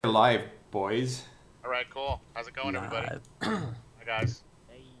Live, boys. All right, cool. How's it going, everybody? Live. Hi, guys.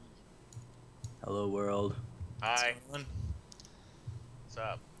 Hey, Hello, world. what's Hi. going on? What's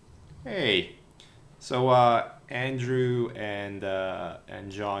up? Hey. So, Andrew and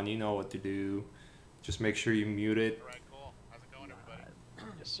John, you know what to do. Just make sure you mute it. All right, cool. How's it going, everybody?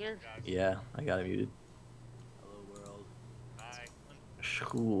 Live. Yes, Hi, sir. guys. Yeah, I got it muted. Hello, world. What's Hi. going on?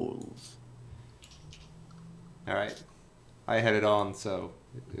 Schools. All right. I had it on, so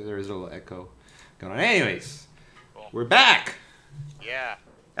there is a little echo going on. Anyways, Cool. we're back. Yeah.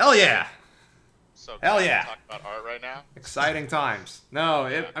 Hell yeah. So Hell excited yeah. to talk about art right now. Exciting times. No,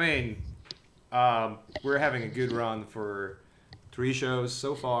 Yeah. we're having a good run for 3 shows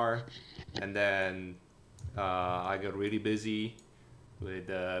so far, and then I got really busy with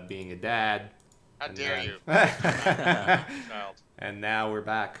being a dad, How and dare you? then Child. and now we're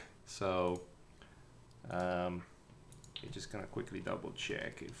back. So um, we're just gonna quickly double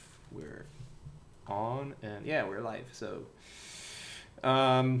check if we're on, and yeah, we're live. So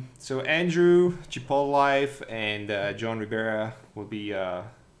Andrew Chipotle and John Rivera will be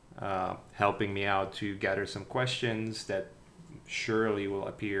helping me out to gather some questions that surely will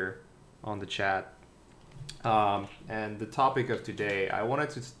appear on the chat. And the topic of today, I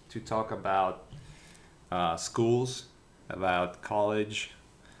wanted to talk about schools, about college,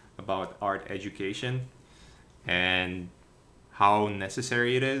 about art education, and how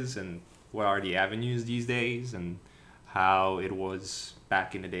necessary it is, and what are the avenues these days, and how it was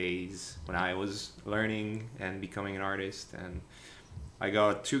back in the days when I was learning and becoming an artist. And I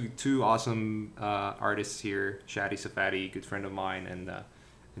got two awesome artists here: Shaddy Safadi, good friend of mine,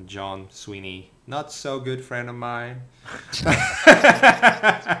 and John Sweeney, not so good friend of mine.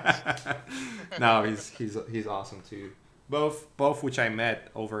 No, he's awesome too. Both which I met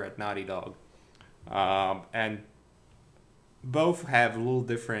over at Naughty Dog, and both have a little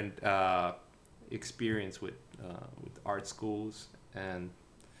different experience with art schools, and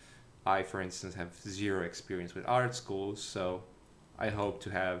I, for instance, have zero experience with art schools. So I hope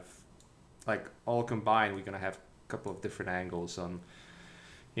to have, like, all combined, we're gonna have a couple of different angles on,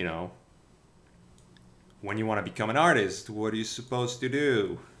 you know, when you want to become an artist, what are you supposed to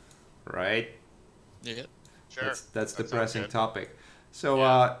do, right? Yeah. Sure. That's the That sounds pressing good. topic. So,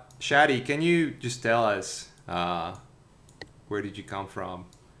 Yeah. Shadi, can you just tell us where did you come from?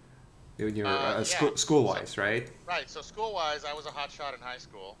 When you were Yeah. school So wise, right? right. So school-wise, I was a hot shot in high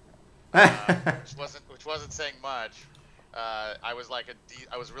school, uh, which wasn't saying much. I was like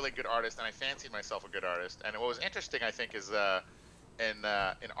I was a really good artist, and I fancied myself a good artist. And what was interesting, I think, is in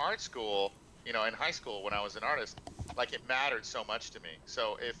art school, in high school when I was an artist, like it mattered so much to me.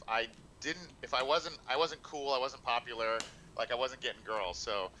 So if I wasn't cool, I wasn't popular, like I wasn't getting girls.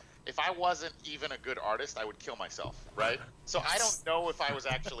 So if I wasn't even a good artist, I would kill myself, right? So I don't know if I was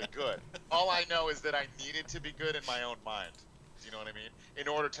actually good. All I know is that I needed to be good in my own mind. Do you know what I mean? In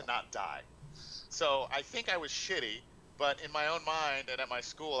order to not die. So I think I was shitty, but in my own mind and at my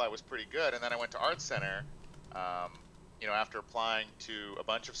school, I was pretty good. And then I went to Art Center, after applying to a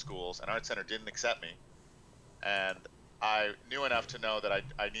bunch of schools, and Art Center didn't accept me. And I knew enough to know that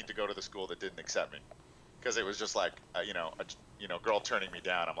I need to go to the school that didn't accept me because it was just like, girl turning me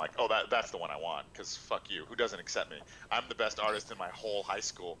down. I'm like, oh, that's the one I want because fuck you. Who doesn't accept me? I'm the best artist in my whole high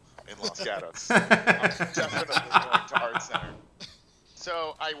school in Los Gatos. I'm definitely going to Art Center.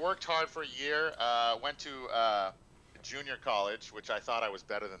 So I worked hard for a year. Went to junior college, which I thought I was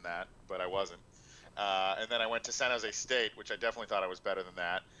better than that, but I wasn't. And then I went to San Jose State, which I definitely thought I was better than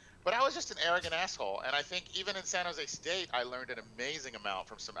that. But I was just an arrogant asshole. And I think even in San Jose State, I learned an amazing amount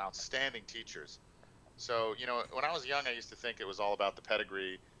from some outstanding teachers. So, when I was young, I used to think it was all about the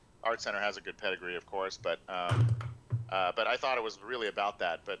pedigree. Art Center has a good pedigree, of course, but I thought it was really about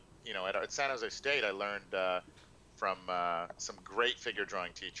that. But at San Jose State, I learned from some great figure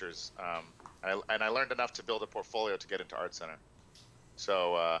drawing teachers, and I learned enough to build a portfolio to get into Art Center.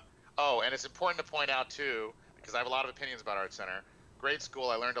 So, oh, and it's important to point out too, because I have a lot of opinions about Art Center. Great school,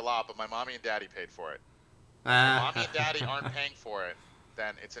 I learned a lot, but my mommy and daddy paid for it. If your mommy and daddy aren't paying for it,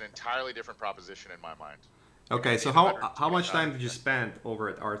 then it's an entirely different proposition in my mind. You're going okay, to so need how much 120,000 time a did you year. spend over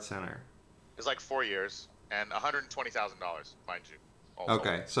at Art Center? It's like 4 years and $120,000, mind you, all told.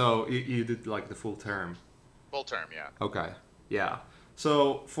 Okay, so you did like the full term. Full term, yeah. Okay, yeah.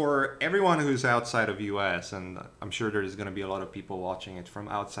 So for everyone who's outside of US, and I'm sure there's going to be a lot of people watching it from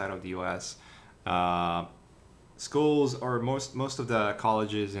outside of the US, uh, schools or most of the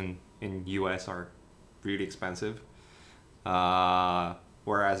colleges in US are really expensive.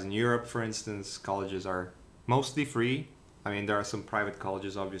 Whereas in Europe, for instance, colleges are mostly free. I mean, there are some private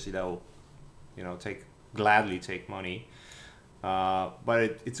colleges, obviously, that will, take gladly take money.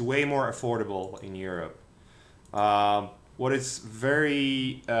 but it's way more affordable in Europe. What is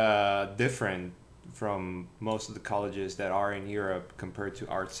very different from most of the colleges that are in Europe compared to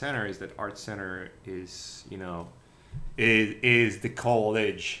Art Center is that Art Center is, is the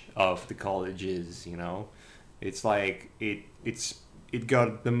college of the colleges. It's like it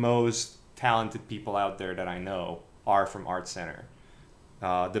got the most talented people out there that I know are from Art Center.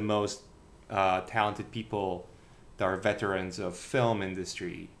 The most talented people that are veterans of film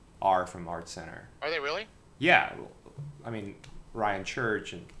industry are from Art Center. Are they really? Yeah, I mean Ryan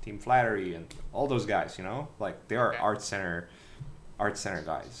Church and Team Flattery and all those guys, like they are Okay. Art Center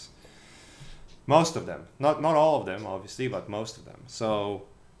guys. Most of them, not all of them, obviously, but most of them. So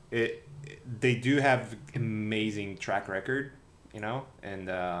it they do have amazing track record, and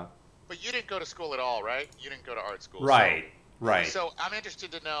But you didn't go to school at all, right? You didn't go to art school. right, right. So I'm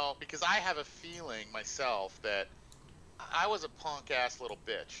interested to know because I have a feeling myself that I was a punk ass little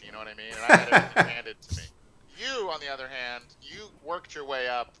bitch. You know what I mean? And I had everything handed to me. You, on the other hand, you worked your way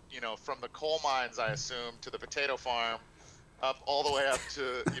up, from the coal mines, I assume, to the potato farm, up all the way up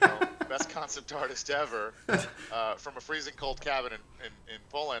to, best concept artist ever, from a freezing cold cabin in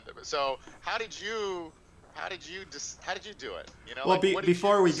Poland. So how did you do it? Well, Like, what did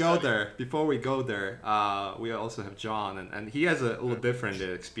before we you go study? there, we also have John, and he has a little different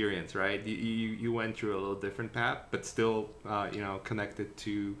experience, right? You went through a little different path, but still, connected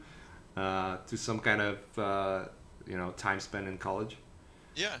to some kind of time spent in college.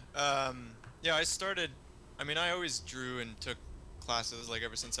 Yeah. Yeah, I started. I mean, I always drew and took classes like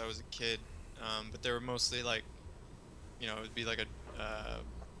ever since I was a kid. But they were mostly like, it'd be like a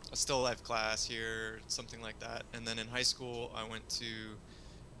still life class here, something like that. And then in high school, I went to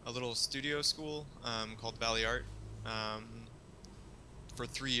a little studio school called Valley Art for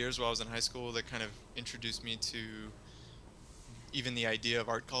 3 years while I was in high school. That kind of introduced me to even the idea of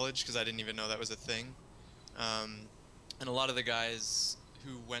art college because I didn't even know that was a thing. And a lot of the guys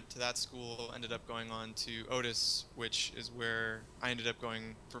who went to that school ended up going on to Otis, which is where I ended up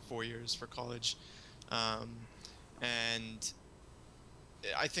going for 4 years for college. And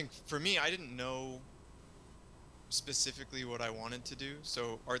I think for me, I didn't know specifically what I wanted to do.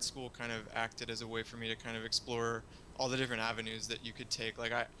 So art school kind of acted as a way for me to kind of explore all the different avenues that you could take.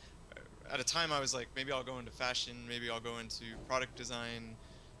 Like at a time I was like, maybe I'll go into fashion, maybe I'll go into product design,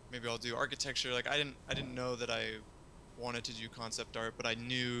 maybe I'll do architecture. Like I didn't know that I wanted to do concept art, but I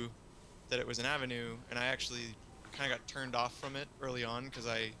knew that it was an avenue, and I actually kind of got turned off from it early on because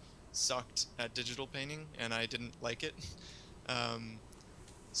I sucked at digital painting and I didn't like it. Um,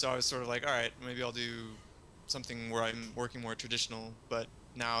 so I was sort of like, all right, maybe I'll do something where I'm working more traditional, but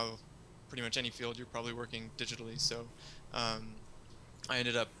now pretty much any field you're probably working digitally. So I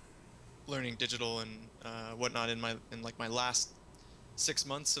ended up learning digital and whatnot in like my last 6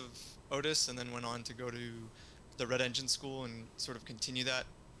 months of Otis, and then went on to go to the Red Engine School and sort of continue that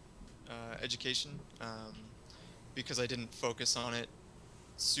education because I didn't focus on it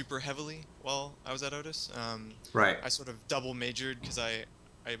super heavily while I was at Otis. Right. I sort of double majored because I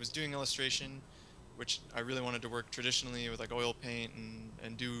was doing illustration, which I really wanted to work traditionally with like oil paint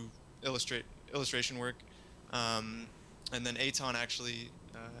and do illustration work. And then Aton actually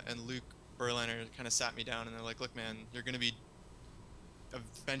and Luke Berliner kind of sat me down and they're like, look, man, you're going to be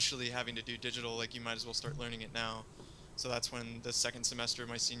eventually having to do digital, like you might as well start learning it now. So that's when the second semester of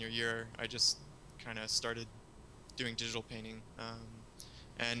my senior year, I just kind of started doing digital painting.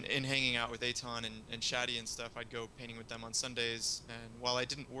 And in hanging out with Aton and Shaddy and stuff, I'd go painting with them on Sundays. And while I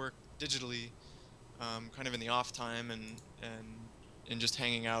didn't work digitally, kind of in the off time and just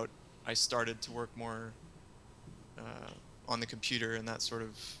hanging out, I started to work more on the computer, and that sort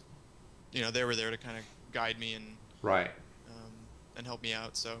of, they were there to kind of guide me Right. and help me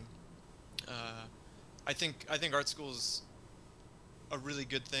out. So I think art school is a really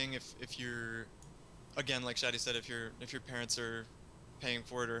good thing if you're, again, like Shaddy said, if your parents are paying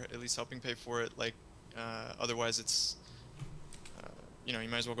for it or at least helping pay for it. Like otherwise it's you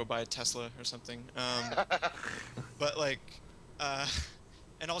might as well go buy a Tesla or something. But like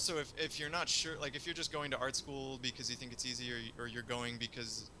and also if you're not sure, like if you're just going to art school because you think it's easy, or you're going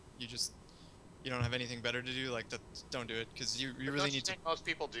because you don't have anything better to do, like that, don't do it, because you really Don't you need to. think most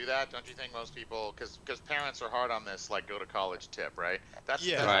people do that? Don't you think most people, because parents are hard on this, like go to college tip, right?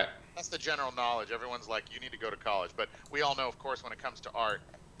 Yeah. Right. That's the general knowledge. Everyone's like, you need to go to college, but we all know, of course, when it comes to art,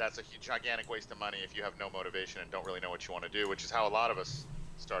 that's a huge, gigantic waste of money if you have no motivation and don't really know what you want to do, which is how a lot of us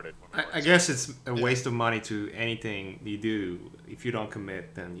started when we were I in guess school. it's a waste of money to anything you do. If you don't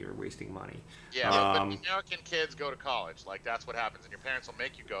commit, then you're wasting money. Yeah, but Um, American kids go to college. Like that's what happens, and your parents will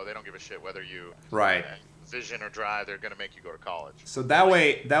make you go. They don't give a shit whether you right. vision or drive. They're gonna make you go to college. So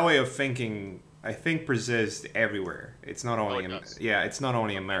Like, that way of thinking, I think persists everywhere. It's not oh, only it does. yeah, it's not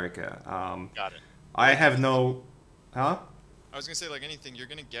only Okay, America. got it. I Like have anything, no, huh? I was gonna say like anything, you're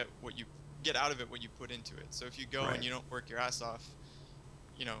gonna get what you get out of it, what you put into it. So if you go Right. and you don't work your ass off,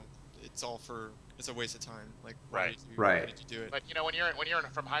 you know, it's a waste of time. Like Right. why Right. did you do it? Like when you're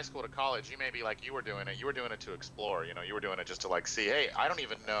from high school to college, you may be like you were doing it. You were doing it to explore. You know, you were doing it just to like see. Hey, I don't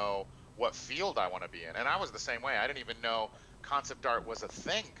even know what field I want to be in, and I was the same way. I didn't even know concept art was a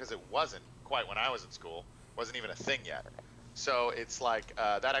thing because it wasn't quite when I was in school. Wasn't even a thing yet. So it's like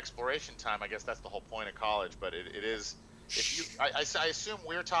that exploration time. I guess that's the whole point of college. But it is. If you, I assume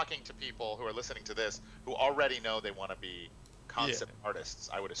we're talking to people who are listening to this who already know they want to be Yeah. concept artists.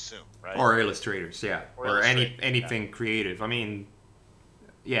 I would assume, right? Or illustrators, yeah, Or or illustrators, anything creative. I mean,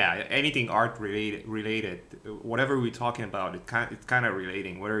 yeah, anything art related, whatever we're talking about, it's kind of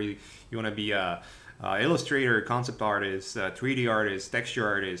relating. Whether you want to be a illustrator, concept artist, 3D artist, texture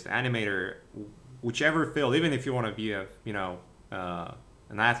artist, animator, whichever field. Even if you want to be a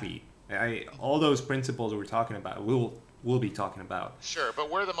an athlete, all those principles we're talking about, we'll be talking about. Sure,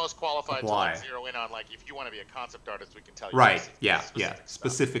 but we're the most qualified to Apply. like zero in on like if you want to be a concept artist, we can tell you Right? specific- Yeah, specific yeah. stuff.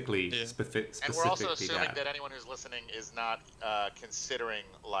 Specifically, Yeah. And we're also specifically assuming that. that anyone who's listening is not considering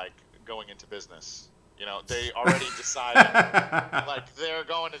like going into business. You know, they already decided like they're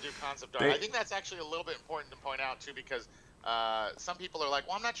going to do concept art. They- I think that's actually a little bit important to point out too, because some people are like,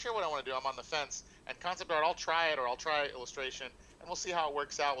 well, I'm not sure what I want to do. I'm on the fence. And concept art, I'll try it, or I'll try illustration, and we'll see how it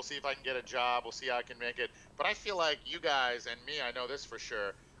works out. We'll see if I can get a job. We'll see how I can make it. But I feel like you guys and me, I know this for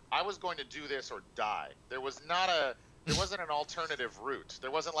sure. I was going to do this or die. There wasn't an alternative route. There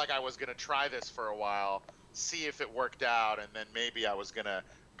wasn't like I was going to try this for a while, see if it worked out, and then maybe I was going to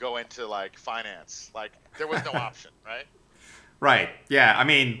go into like finance. Like there was no option, right? Right. Yeah. I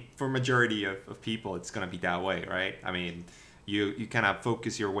mean, for majority of people, it's gonna be that way, right? I mean, you kind of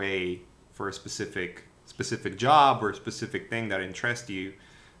focus your way for a specific job or a specific thing that interests you,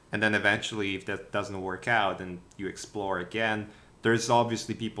 and then eventually, if that doesn't work out, then you explore again. There's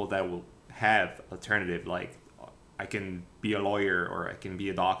obviously people that will have alternative, like I can be a lawyer or I can be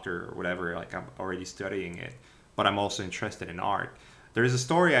a doctor or whatever. Like I'm already studying it, but I'm also interested in art. There's a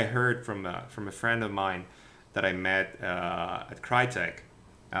story I heard from a friend of mine that I met at Crytek,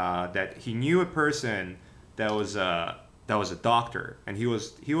 that he knew a person that was a doctor, and he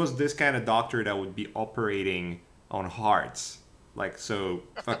was this kind of doctor that would be operating on hearts, like so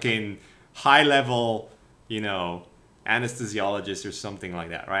fucking high level, anesthesiologist or something like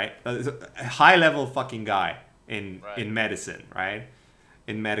that, right? A high level fucking guy in Right. in medicine, right?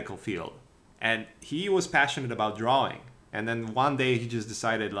 In medical field, and he was passionate about drawing, and then one day he just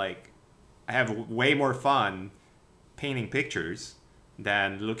decided like I have way more fun painting pictures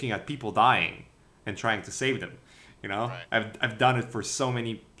than looking at people dying and trying to save them. Right. I've done it for so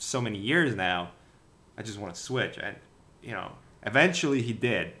many years now. I just want to switch, and eventually he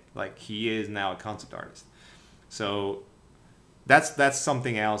did. Like he is now a concept artist. So that's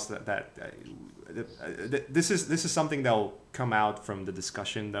something else this is something that will come out from the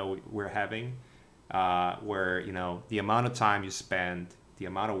discussion that we're having, where the amount of time you spend, the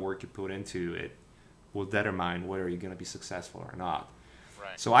amount of work you put into it, will determine whether you're going to be successful or not.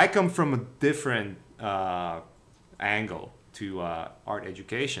 Right. So I come from a different angle to art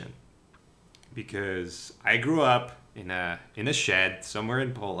education, because I grew up in a shed somewhere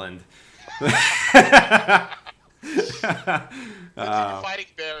in Poland. Fighting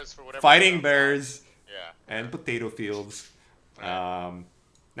bears for whatever. Fighting bears Yeah. and potato fields. Right.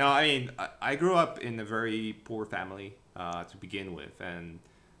 No, I mean, I grew up in a very poor family to begin with, and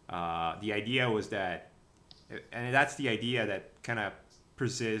the idea was that, and that's the idea that kind of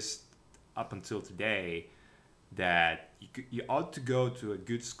persists up until today, that you ought to go to a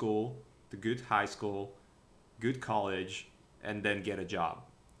good school, the good high school, good college, and then get a job,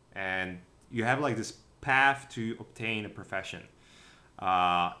 and you have like this path to obtain a profession.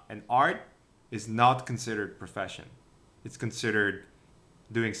 And art is not considered profession; it's considered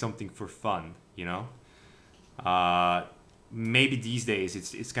doing something for fun. Maybe these days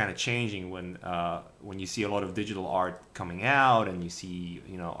it's kind of changing when you see a lot of digital art coming out, and you see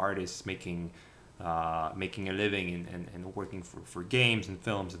artists making a living and working for games and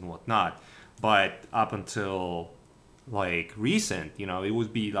films and whatnot. But up until like recent, it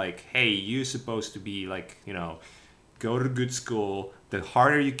would be like, hey, you're supposed to be like, go to a good school. The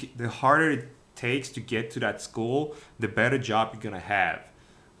harder it takes to get to that school, the better job you're gonna have.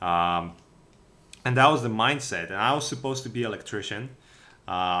 And that was the mindset. And I was supposed to be an electrician.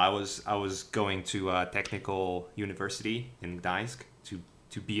 I was going to a technical university in Gdańsk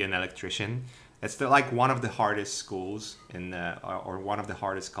to be an electrician. It's like one of the hardest schools or one of the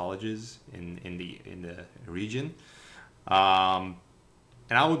hardest colleges in the region. Um,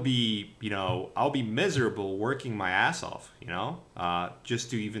 and I would be, I'll be miserable working my ass off, just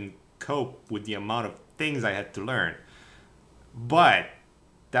to even cope with the amount of things I had to learn. But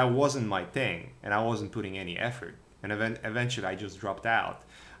that wasn't my thing, and I wasn't putting any effort. And eventually, I just dropped out.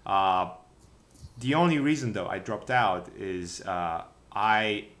 Uh, the only reason, though, I dropped out is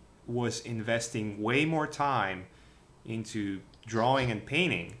I was investing way more time into drawing and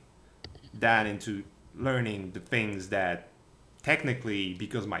painting than into learning the things that technically,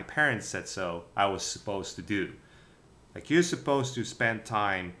 because my parents said so, I was supposed to do. Like you're supposed to spend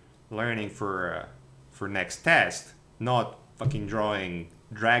time learning for next test, not fucking drawing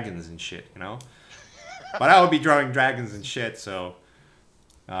dragons and shit. But I would be drawing dragons and shit,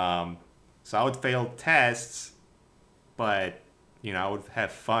 um, so I would fail tests, but I would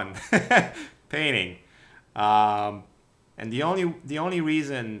have fun painting. Um, and the only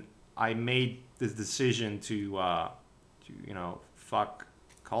reason I made this decision to fuck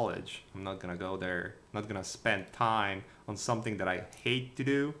college, I'm not gonna go there, I'm not gonna spend time on something that I hate to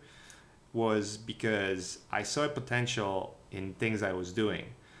do, was because I saw a potential in things I was doing.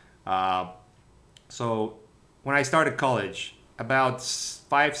 Uh, so when I started college, about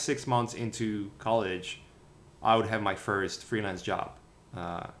 5 6 months into college, I would have my first freelance job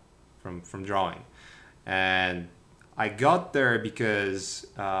from drawing, and I got there because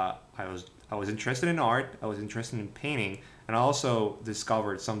I was interested in art, I was interested in painting, and I also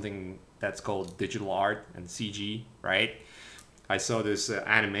discovered something that's called digital art and CG, right? I saw this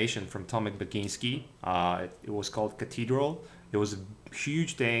animation from Tomek Baginski. It was called Cathedral. It was a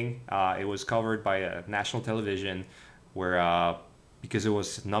huge thing. It was covered by a national television, where because it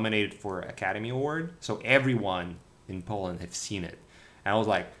was nominated for Academy Award, so everyone in Poland have seen it. And I was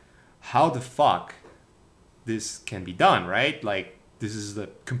like, how the fuck this can be done, right? Like, this is the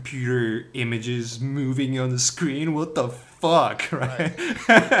computer images moving on the screen. What the fuck, right?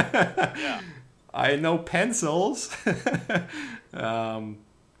 Yeah. I know pencils. um,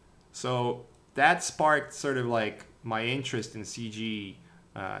 so that sparked sort of like my interest in CG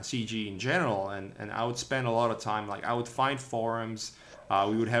in general, and I would spend a lot of time. Like I would find forums.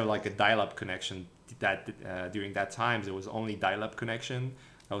 We would have like a dial-up connection. That during that times it was only dial-up connection.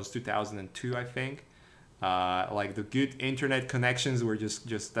 That was 2002, I think. Like the good internet connections were just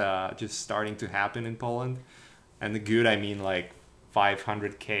starting to happen in Poland, and the good I mean like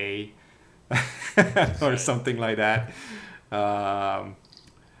 500k or something like that. Um,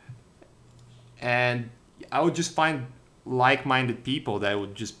 and I would just find like-minded people that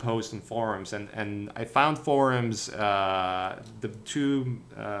would just post in forums, and I found forums. The two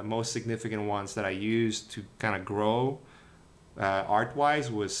most significant ones that I used to kind of grow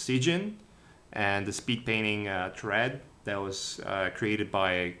art-wise was Sijin and the speed painting thread that was created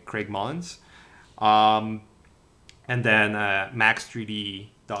by Craig Mullins, um, and then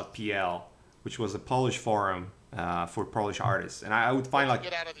max3d.pl, which was a Polish forum for Polish artists. And I would find What like, did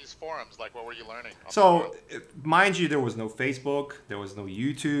you get out of these forums? Like, what were you learning? On the so forum? mind you, there was no Facebook, there was no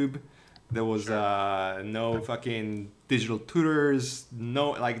YouTube, there was Sure. no fucking digital tutors,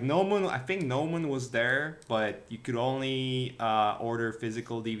 no, like no one. I think no one was there, but you could only order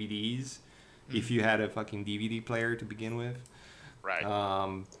physical DVDs if you had a fucking DVD player to begin with. Right.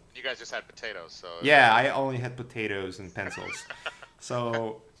 Um, You guys just had potatoes, so. yeah, I only had potatoes and pencils.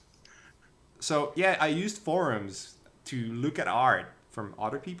 So, so yeah, I used forums to look at art from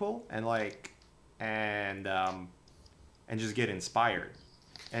other people and just get inspired.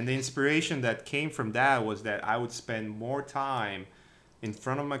 And the inspiration that came from that was that I would spend more time in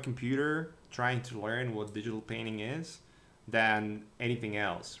front of my computer trying to learn what digital painting is than anything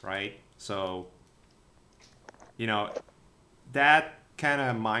else, right? So, you know, that kind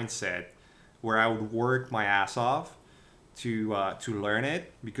of mindset where I would work my ass off to learn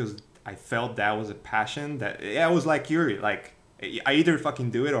it, because I felt that was a passion. That, yeah, I was like Yuri, like I either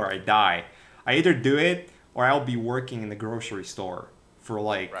fucking do it or I die. I either do it or I'll be working in the grocery store for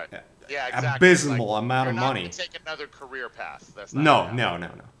like Right. Yeah, exactly. abysmal Like, amount you're of not money. gonna take another career path. That's not No, gonna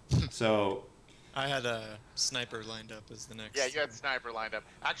happen. no, no, no. So I had a sniper lined up as the next. Yeah, you had sniper lined up.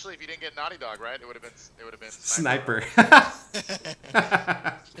 Actually, if you didn't get Naughty Dog, right, it would have been sniper.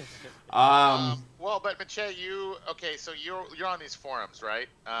 Well, but Mache, okay? So you're on these forums, right?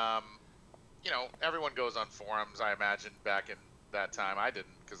 You know, everyone goes on forums. I imagine back in that time. I didn't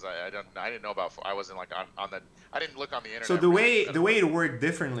because I didn't know about. I wasn't like on the. I didn't look on the internet. So the way really. the way it worked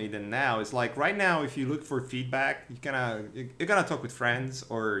differently than now is like right now, if you look for feedback, you're gonna talk with friends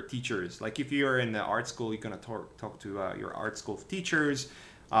or teachers. Like if you're in the art school, you're gonna talk to your art school teachers.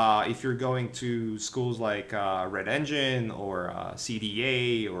 If you're going to schools like Red Engine or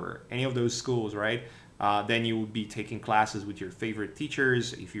CDA or any of those schools, right? Then you would be taking classes with your favorite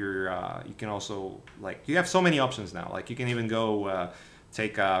teachers. If you're, you can also like you have so many options now. Like you can even go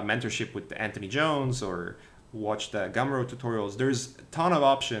take a mentorship with Anthony Jones or watch the Gumroad tutorials. There's a ton of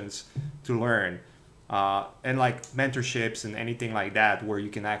options to learn. And like mentorships and anything like that where you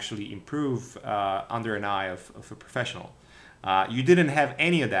can actually improve under an eye of a professional. You didn't have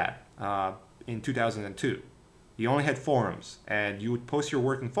any of that in 2002. You only had forums, and you would post your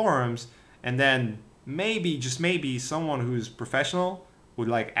work in forums, and then maybe, just maybe, someone who's professional would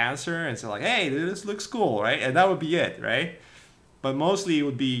like answer and say like, "Hey, this looks cool," right? And that would be it, right? But mostly it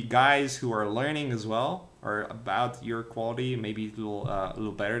would be guys who are learning as well, or about your quality, maybe a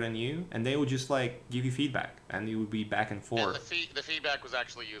little better than you, and they would just like give you feedback, and it would be back and And forth. the feedback was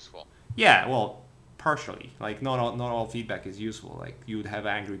actually useful. Yeah, well, partially. Like not all feedback is useful. Like you would have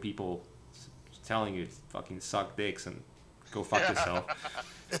angry people telling you to fucking suck dicks and go fuck yourself.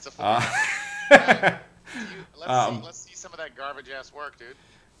 It's a Uh, form. Uh, um, let's see some of that garbage ass work, dude.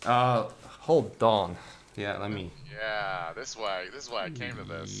 hold on. Yeah, let me. Yeah, this is why I came to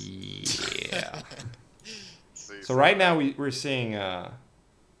this. Yeah. Let's see So some right of now that. we're seeing. You're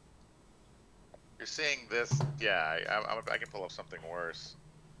seeing this. Yeah, I can pull up something worse.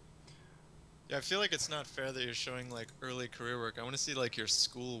 Yeah, I feel like it's not fair that you're showing like early career work. I want to see like your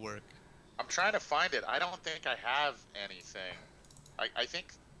school work. I'm trying to find it. I don't think I have anything. I think.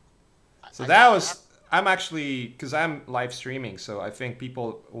 So I that think I have. was. I'm actually because I'm live streaming, so I think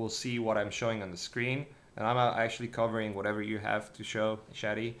people will see what I'm showing on the screen, and I'm actually covering whatever you have to show,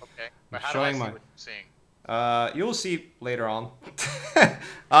 Shaddy. Okay, I'm but how do I showing see my. what you're seeing? You'll see later on.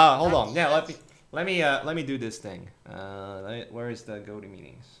 Hold God on. Yeah, damn let it. me let me do this thing. Where is the go to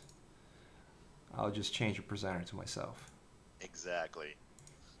meetings? I'll just change the presenter to myself. Exactly.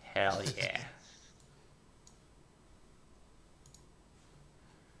 Hell yeah.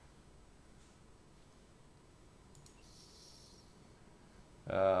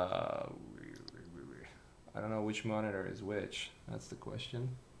 Uh, I don't know which monitor is which. That's the question.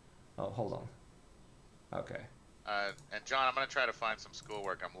 Oh, hold on. Okay. And John, I'm gonna try to find some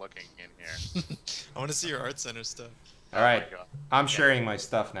schoolwork. I'm looking in here. I want to see your art center stuff. All Oh my right. god. I'm Yeah. sharing my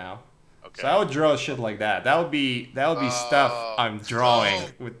stuff now. So Okay. I would draw shit like that. That would be stuff Oh. I'm drawing Oh.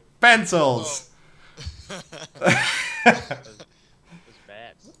 with Whoa. pencils. Those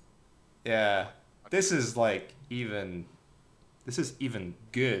bats. Yeah. This is like even this is even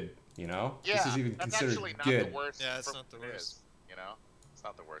good, you know? This is Yeah, even that's considered actually not the good. worst Yeah, it's for not the what it worst. is. You know, it's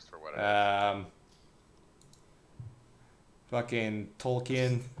not the worst for what it is. Fucking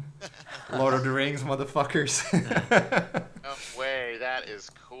Tolkien, Lord of the Rings motherfuckers. No way, that is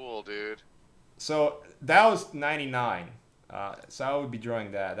cool, dude. So that was 99. So I would be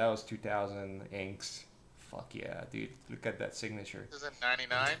drawing that. That was 2000 inks. Fuck yeah, dude. Look at that signature. This isn't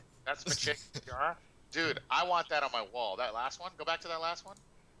 99. That's Machek Jar. Dude, I want that on my wall. That last one. Go back to that last one.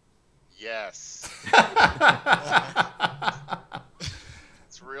 Yes,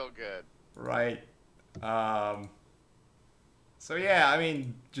 it's real good. Right. Um, so yeah, I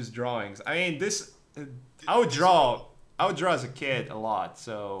mean, just drawings. I mean, this I would These are draw. all, I would draw as a kid a lot.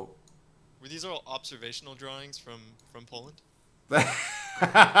 So. were these all observational drawings from Poland?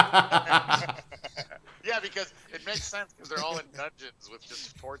 Yeah, because it makes sense because they're all in dungeons with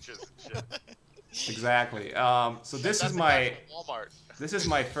just torches and shit. Exactly. So this is That's the guy my from Walmart. this is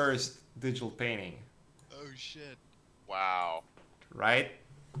my first digital painting, Oh shit. Wow. right?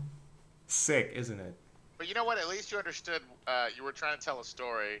 Sick, isn't it? But you know what? At least you understood. You were trying to tell a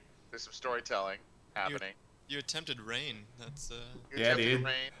story. There's some storytelling happening. You attempted rain. That's You Yeah, attempted to dude.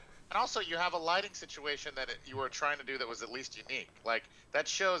 rain. And also, you have a lighting situation that you were trying to do that was at least unique. Like that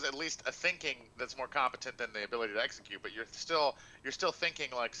shows at least a thinking that's more competent than the ability to execute. But you're still thinking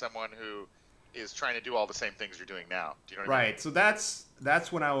like someone who is trying to do all the same things you're doing now. Do you know what I mean? Right. So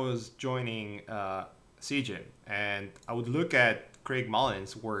that's when I was joining CGIM, and I would look at Craig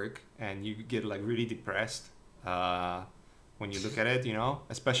Mullin's work, and you get like really depressed when you look at it, you know,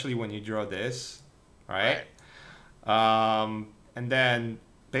 especially when you draw this, right? And then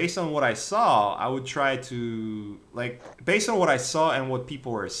based on what I saw, I would try to like based on what I saw and what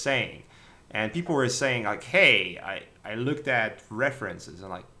people were saying, and people were saying like, "Hey, I looked at references and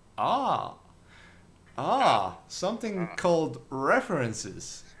like, ah, something Uh, called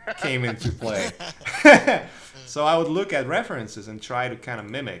references." came into play. So I would look at references and try to kind of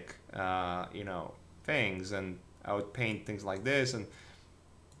mimic, things, and I would paint things like this, and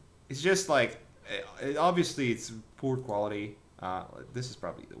it's just like, obviously it's poor quality. This is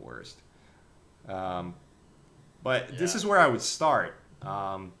probably the worst. Um, but this Yeah. is where I would start.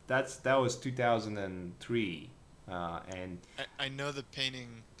 That was 2003, and I know the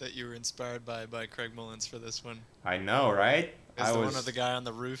painting that you were inspired by Craig Mullins for this one. I know, right? Is the one of the guy on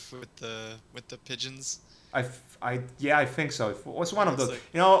the roof with the pigeons? Yeah, I think so. It was one of It's those.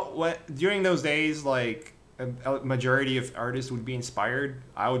 like, During those days, like a majority of artists would be inspired.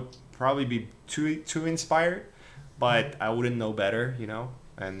 I would probably be too inspired, but I wouldn't know better,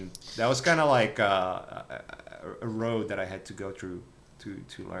 And that was kind of like a road that I had to go through to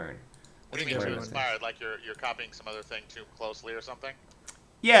learn. What do you I think mean too everyone. inspired? Like you're copying some other thing too closely or something?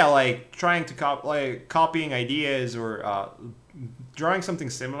 Yeah, like trying to copying ideas, or drawing something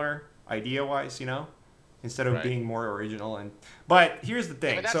similar idea wise, instead of Right. being more original. But here's the Yeah,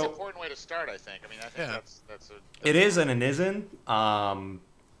 thing. but that's an So important way to start, I think. I mean, I think Yeah. that's it is and it isn't.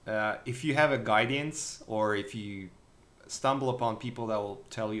 If you have a guidance, or if you stumble upon people that will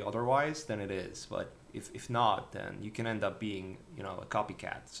tell you otherwise, then it is. But if not, then you can end up being, a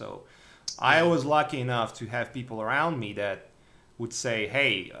copycat. So I was lucky enough to have people around me that would say,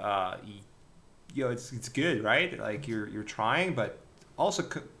 "Hey, it's good, right? Like you're trying, but also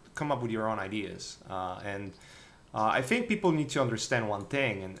come up with your own ideas." And I think people need to understand one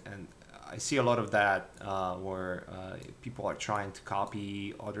thing, and I see a lot of that where people are trying to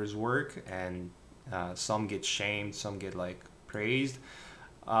copy others' work, and some get shamed, some get like praised.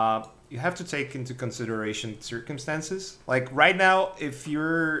 You have to take into consideration circumstances. Like right now, if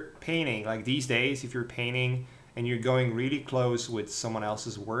you're painting, like these days, if you're painting and you're going really close with someone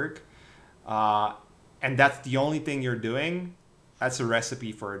else's work, uh, and that's the only thing you're doing, that's a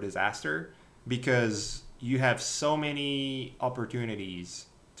recipe for a disaster, because you have so many opportunities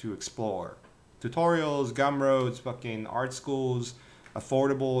to explore. Tutorials, gumroads, fucking art schools,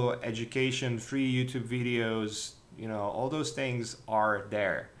 affordable education, free YouTube videos, all those things are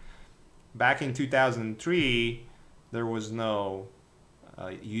there. Back in 2003, there was no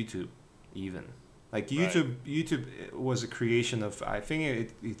YouTube even. Like right. YouTube was a creation of, I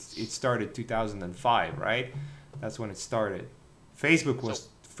think it started 2005, right? That's when it started. So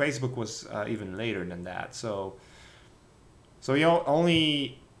Facebook was even later than that. So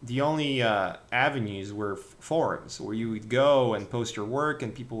only the only avenues were forums where you would go and post your work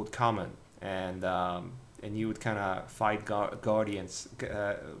and people would comment, and you would kind of fight guardians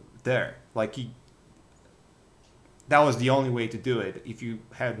there. Like that was the only way to do it if you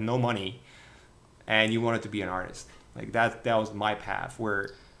had no money and you wanted to be an artist. Like that was my path, where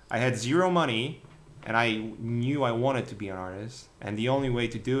I had zero money and I knew I wanted to be an artist, and the only way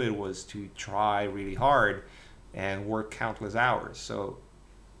to do it was to try really hard and work countless hours. So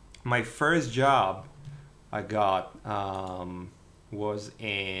my first job I got was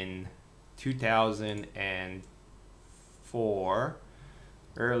in 2004,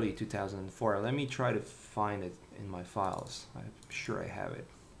 early 2004. Let me try to find it in my files. I'm sure I have it.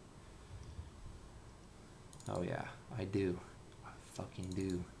 Oh yeah, I do. I fucking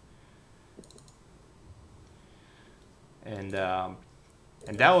do. And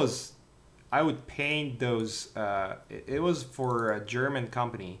that was, I would paint those. It was for a German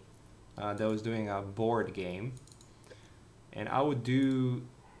company that was doing a board game, and I would do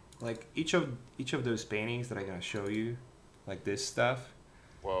like each of those paintings that I'm gonna show you, like this stuff.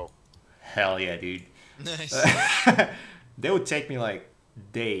 whoa. Hell yeah, dude. Nice. They would take me like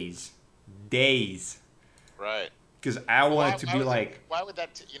days, Right. because I Well, wanted to be like. why would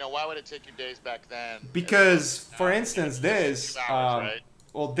that why would it take you days back then as Because, opposed to for now? instance, It's just this, 2 hours, right?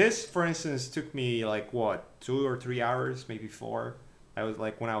 this, for instance, took me like what, 2 or 3 hours, maybe four. I was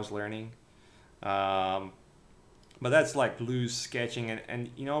like when I was learning, um, but that's like loose sketching, and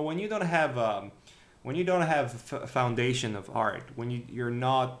when you don't have a foundation of art, when you're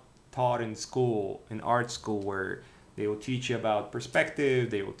not taught in school, in art school, where they will teach you about perspective,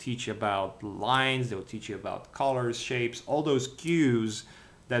 they will teach you about lines, they will teach you about colors, shapes, all those cues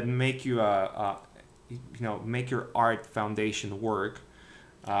that make you make your art foundation work.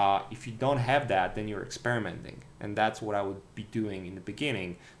 If you don't have that, then you're experimenting, and that's what I would be doing in the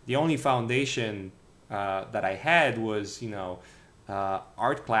beginning. The only foundation that I had was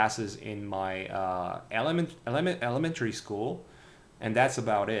art classes in my elementary school, and that's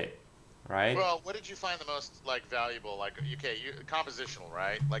about it. right? Well, what did you find the most like valuable? Like, okay, compositional,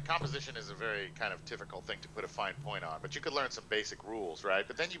 right? Like composition is a very kind of difficult thing to put a fine point on, but you could learn some basic rules, right?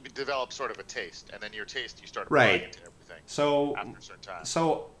 But then you develop sort of a taste, and then your taste you start applying it Right. to everything So, after a certain time.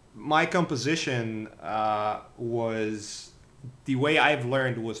 so my composition was the way I've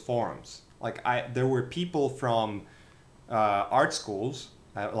learned was forums. Like there were people from art schools,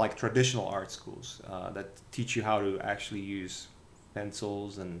 like traditional art schools, that teach you how to actually use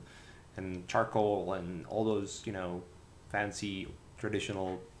pencils and charcoal and all those fancy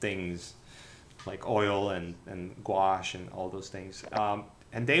traditional things like oil and gouache and all those things.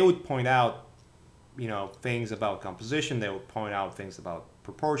 And they would point out things about composition. They would point out things about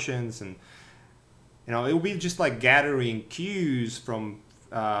proportions, and it would be just like gathering cues from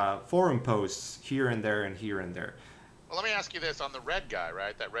forum posts here and there and here and there. Well, let me ask you this on the red guy,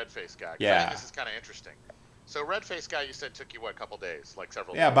 right? That red face guy. 'Cause I think Yeah. this is kind of interesting. So red face guy, you said took you what, a couple days, like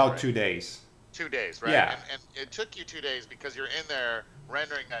several Yeah, days, about right? 2 days. 2 days, right? Yeah. And it took you 2 days because you're in there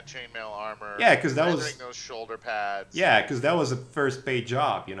rendering that chainmail armor. Yeah, because that rendering was those shoulder pads. yeah, because that was a first paid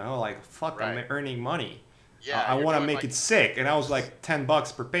job. Like fuck, Right. I'm earning money. Yeah, I you're want to doing, make like- it sick, and I was like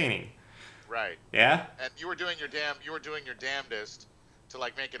 $10 per painting. Right. Yeah. And you were doing your damnedest to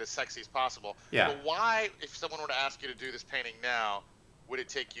like make it as sexy as possible. Yeah. But why, if someone were to ask you to do this painting now, would it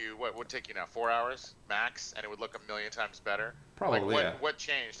take you what would take you now 4 hours max, and it would look a million times better? Probably. Like Yeah. what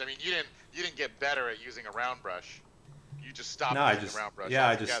changed? I mean, you didn't get better at using a round brush. You just stopped No, I using just the round brush yeah,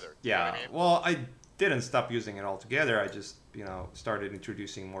 I altogether. just Do you know yeah. what I mean? Well, I didn't stop using it altogether. I just started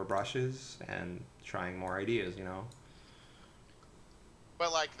introducing more brushes and trying more ideas.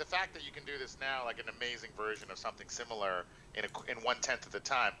 But like the fact that you can do this now, like an amazing version of something similar in 1/10 of the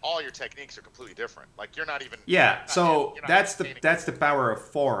time, all your techniques are completely different. Like you're not even Yeah, so you're not that's the painting. that's the power of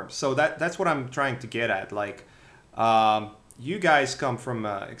forums. So that's what I'm trying to get at. Like, you guys come from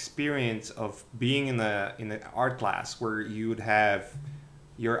experience of being in the art class where you would have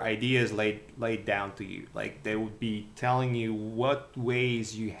your ideas laid down to you. Like they would be telling you what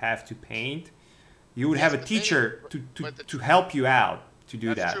ways you have to paint. You would have a Yes, teacher but the- to help you out to do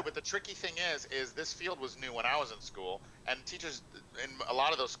That's that. true, but the tricky thing is this field was new when I was in school, and teachers in a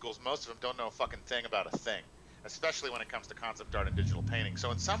lot of those schools, most of them don't know a fucking thing about a thing, especially when it comes to concept art and digital painting.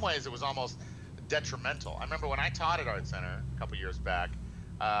 So in some ways, it was almost detrimental. I remember when I taught at Art Center a couple years back,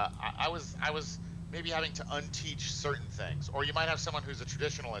 I was maybe having to unteach certain things, or you might have someone who's a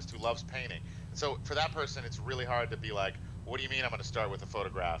traditionalist who loves painting. So for that person, it's really hard to be like, what do you mean I'm going to start with a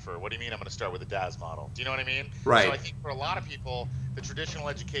photograph, or what do you mean I'm going to start with a DAS model? Do you know what I mean? Right. So I think for a lot of people, the traditional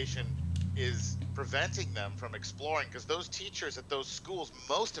education is preventing them from exploring, because those teachers at those schools,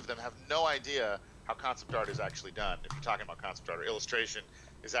 most of them have no idea how concept art is actually done. If you're talking about concept art or illustration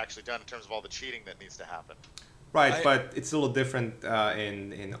is actually done in terms of all the cheating that needs to happen. Right, but it's a little different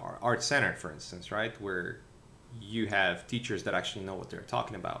in Art Center, for instance, right, where you have teachers that actually know what they're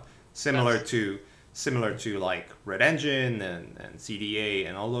talking about. Similar to like Red Engine and CDA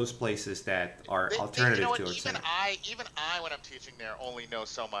and all those places that are alternative to Art Center. Even I, when I'm teaching there, only know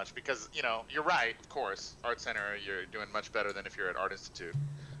so much because you're right. Of course, Art Center, you're doing much better than if you're at Art Institute.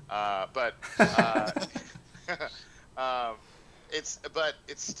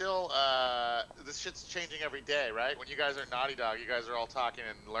 It's still this shit's changing every day, right? When you guys are Naughty Dog, you guys are all talking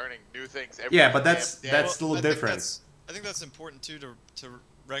and learning new things every Yeah, but damn that's day. a little I different. I think that's important too to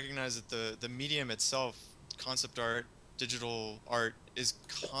recognize that the medium itself, concept art, digital art, is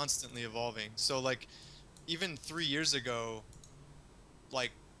constantly evolving. So like, even 3 years ago,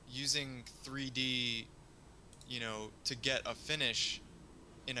 like using 3D, to get a finish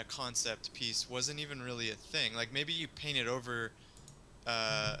in a concept piece wasn't even really a thing. Like maybe you painted over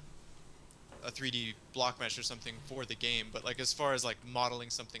a 3D block mesh or something for the game, but like as far as like modeling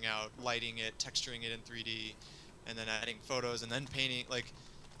something out, lighting it, texturing it in 3D, and then adding photos and then painting, like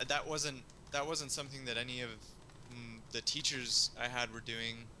that wasn't something that any of the teachers I had were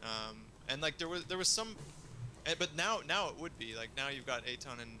doing. And like there was some, but now it would be like, now you've got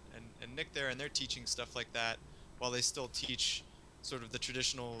Aton and Nick there, and they're teaching stuff like that while they still teach sort of the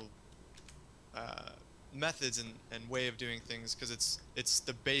traditional methods and way of doing things, because it's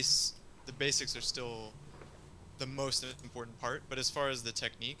the basics are still the most important part. But as far as the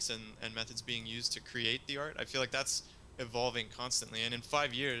techniques and methods being used to create the art, I feel like that's evolving constantly, and in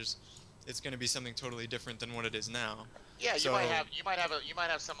 5 years it's going to be something totally different than what it is now. Yeah, So- you might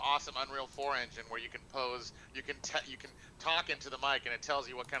have some awesome Unreal 4 engine where you can pose, you can talk into the mic, and it tells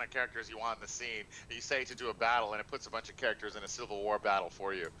you what kind of characters you want in the scene. And you say to do a battle, and it puts a bunch of characters in a Civil War battle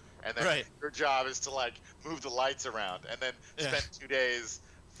for you. And then Right. your job is to like move the lights around, and then Yeah. spend 2 days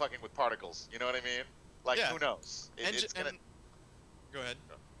fucking with particles. You know what I mean? Like Yeah. who knows? And It's gonna. go ahead.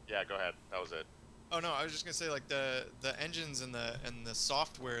 Yeah, go ahead. That was it. Oh no, I was just gonna say like the engines and the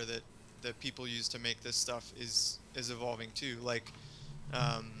software that people use to make this stuff is evolving too. Like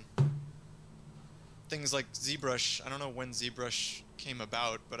um, things like ZBrush. I don't know when ZBrush came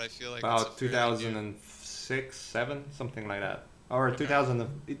about, but I feel like it's a About fairly new. 2006, 7, something like that. Or Okay. 2000.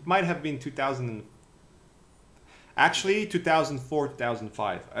 It might have been 2000. Actually, 2004,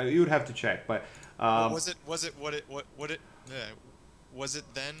 2005. You would have to check, but What um, was it? Was it what it? Was it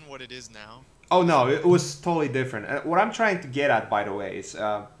then what it is now? oh no, it was totally different. What I'm trying to get at, by the way, is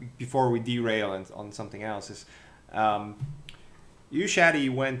before we derail on something else, is um, you, Shaddy,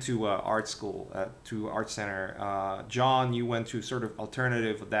 went to art school, to art center. John, you went to sort of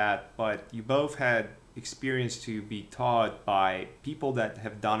alternative of that, but you both had experience to be taught by people that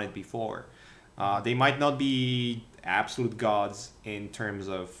have done it before. They might not be absolute gods in terms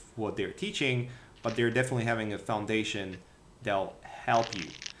of what they're teaching, but they're definitely having a foundation that'll help you.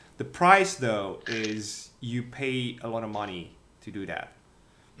 The price, though, is you pay a lot of money to do that.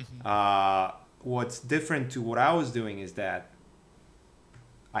 Hmm. What's different to what I was doing is that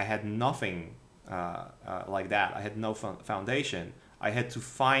I had nothing like that. I had no foundation. I had to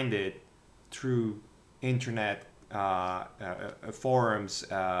find it through internet forums,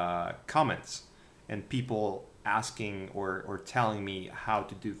 comments, and people asking or telling me how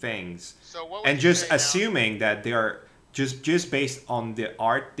to do things, So what would and you just say now? assuming that they are just based on the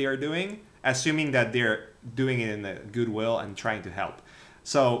art they are doing, assuming that they're doing it in a goodwill and trying to help.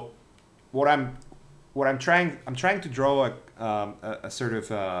 So what I'm trying to draw a sort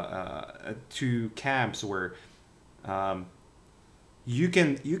of two camps where um, you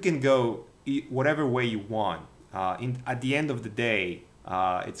can go whatever way you want. At the end of the day,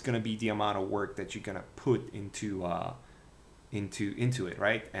 it's gonna be the amount of work that you're gonna put into it,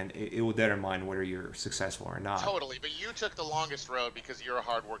 right? And it will determine whether you're successful or not. Totally, but you took the longest road because you're a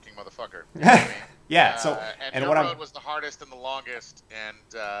hardworking motherfucker. You know what I mean? Yeah. So And and your what I'm road was the hardest and the longest, and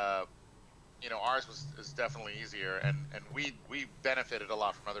ours was is definitely easier, and we benefited a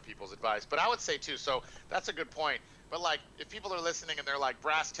lot from other people's advice. But I would say too, so that's a good point. But like, if people are listening and they're like,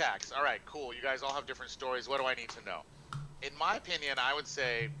 brass tacks, all right, cool, you guys all have different stories. What do I need to know? In my opinion, I would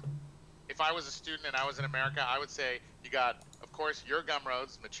say if I was a student and I was in America, I would say you got, of course, your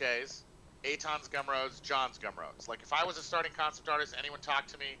Gumroads, Mache's, Aton's Gumroads, John's Gumroads. Like if I was a starting concept artist, anyone talk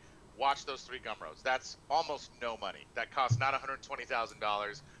to me, watch those three Gumroads. That's almost no money. That costs not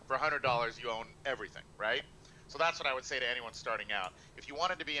 $120,000. For $100, you own everything, right? So that's what I would say to anyone starting out. If you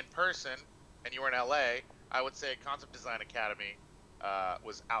wanted to be in person and you were in LA, I would say Concept Design Academy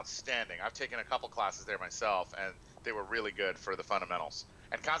was outstanding. I've taken a couple classes there myself, and they were really good for the fundamentals.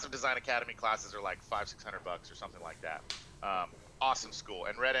 And Concept Design Academy classes are like $500-600 or something like that. Awesome school.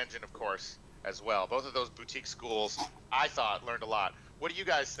 And Red Engine, of course, as well. Both of those boutique schools, I thought, learned a lot. What do you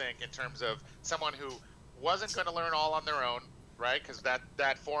guys think in terms of someone who wasn't going to learn all on their own, right? Because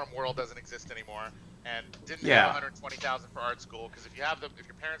that forum world doesn't exist anymore, and didn't have yeah. 120,000 for art school. Because if your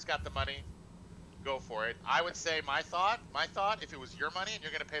parents got the money, go for it. I would say my thought, if it was your money and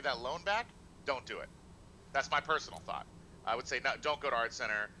you're going to pay that loan back, don't do it. That's my personal thought. I would say no, don't go to Art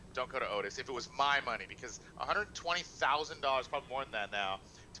Center, don't go to Otis. If it was my money, because $120,000, probably more than that now,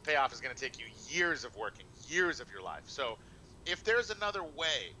 to pay off is going to take you years of working, years of your life. So if there's another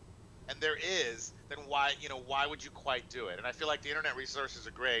way, and there is, then why would you quite do it? And I feel like the internet resources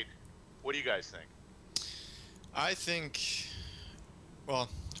are great. What do you guys think? I think, well,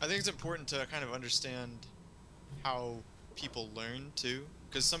 I think it's important to kind of understand how people learn too,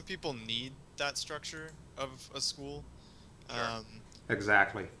 because some people need that structure of a school. Sure.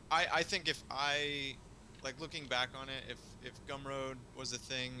 Exactly. I think if I, like looking back on it, if Gumroad was a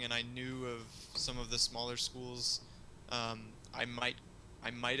thing and I knew of some of the smaller schools, um, I might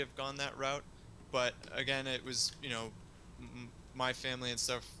have gone that route. But again, it was, my family and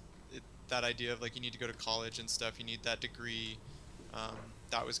stuff, that idea of like you need to go to college and stuff, you need that degree,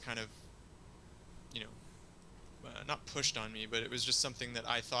 that was kind of, you know, not pushed on me, but it was just something that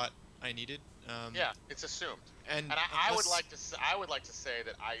I thought I needed. Yeah, it's assumed. And And I would unless, like to say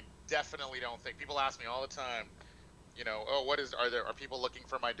that I definitely don't think people ask me all the time, oh, are people looking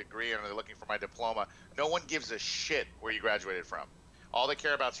for my degree and are they looking for my diploma? No one gives a shit where you graduated from. All they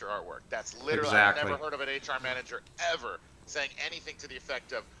care about is your artwork. That's literally, I've Exactly. never heard of an HR manager ever saying anything to the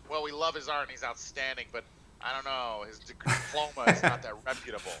effect of, well, we love his art and he's outstanding, but I don't know, his diploma is not that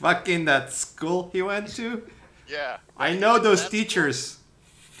reputable. Fucking that school he went to. Yeah, I right. He know went to those that school? teachers.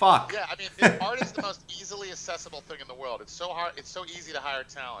 Fuck. Yeah, I mean, art is the most easily accessible thing in the world. It's so hard. It's so easy to hire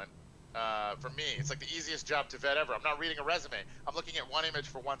talent. For me, it's like the easiest job to vet ever. I'm not reading a resume. I'm looking at one image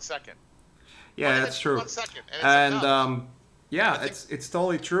for 1 second. One Yeah, image that's for true. 1 second, and it's And enough. Yeah, think it's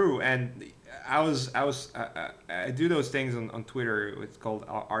totally true. And I do those things on Twitter. It's called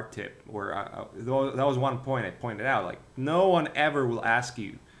art tip, where that was one point I pointed out. Like, no one ever will ask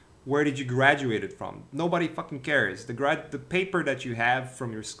you, where did you graduated from? Nobody fucking cares. The paper that you have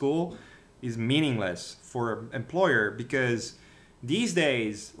from your school is meaningless for an employer, because these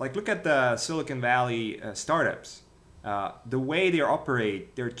days, like, look at the Silicon Valley startups. The way they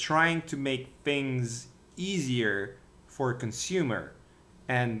operate, they're trying to make things easier for a consumer,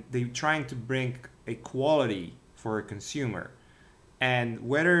 and they're trying to bring equality for a consumer. And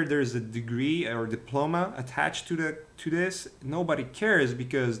whether there's a degree or diploma attached to this, nobody cares,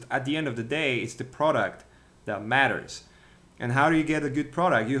 because at the end of the day, it's the product that matters. And how do you get a good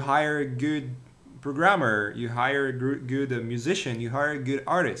product? You hire a good programmer, you hire a good musician, you hire a good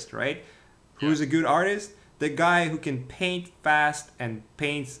artist, right? yeah. Who's a good artist? The guy who can paint fast and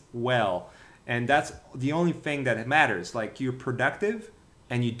paints well. And that's the only thing that matters. Like, you're productive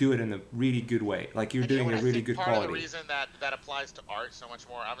and you do it in a really good way. Like, you're And you know doing what? a I really think good part of the quality. reason that applies to art so much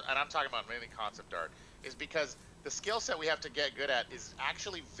more, and I'm talking about mainly concept art, is because the skill set we have to get good at is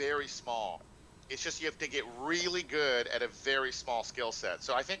actually very small. It's just you have to get really good at a very small skill set.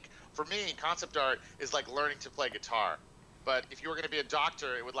 So I think for me, concept art is like learning to play guitar. But if you were going to be a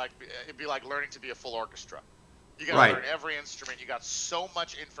doctor, it'd be like learning to be a full orchestra. You got to Right. learn every instrument. You got so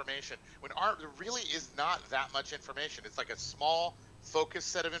much information. When art, there really is not that much information. It's like a small, focused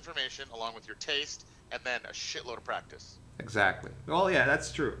set of information along with your taste, and then a shitload of practice. Exactly. Well, yeah,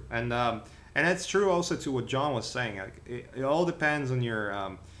 that's true, and it's true also to what John was saying. Like, it all depends on your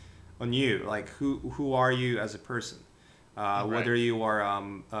on you. Like, who are you as a person? Right. Whether you are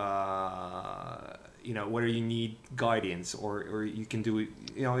whether you need guidance, or you can do it.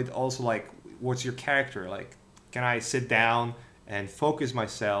 It also, like, what's your character? Like, can I sit down and focus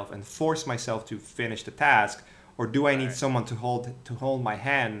myself and force myself to finish the task, or do I need Right. someone to hold my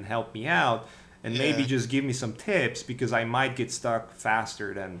hand and help me out, and maybe Yeah. just give me some tips, because I might get stuck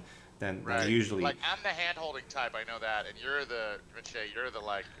faster than Right. usually. Like I'm the hand holding type, I know that, and you're the Vinci, you're the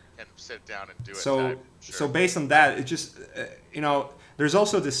like can sit down and do it type. So Sure. based on that, it just there's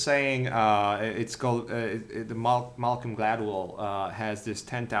also this saying. It's called the Malcolm Gladwell has this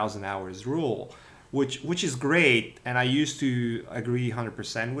 10,000 hours rule, which is great, and I used to agree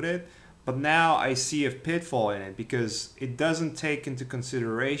 100% with it. But now I see a pitfall in it, because it doesn't take into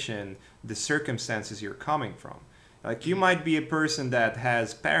consideration the circumstances you're coming from. Like, you Mm. might be a person that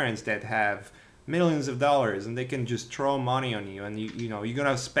has parents that have millions of dollars, and they can just throw money on you, and you're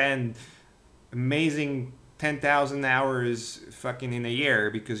gonna spend amazing 10,000 hours fucking in a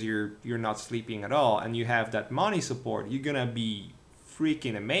year, because you're not sleeping at all, and you have that money support. You're gonna be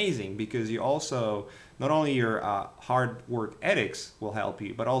freaking amazing, because you also, not only your hard work ethics will help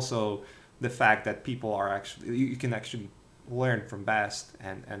you, but also the fact that people are actually, you can actually learn from best,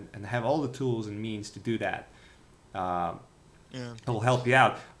 and have all the tools and means to do that. uh, Yeah. it will help you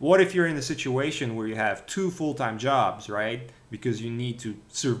out. What if you're in a situation where you have two full-time jobs, right? Because you need to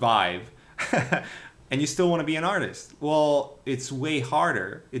survive, and you still want to be an artist. Well, it's way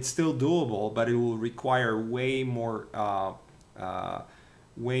harder. It's still doable, but it will require way more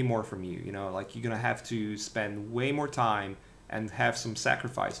from you. Like, you're gonna have to spend way more time and have some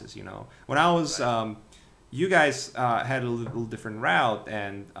sacrifices. When I was Right. you guys had a little different route,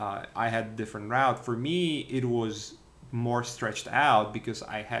 and I had a different route. For me, it was more stretched out, because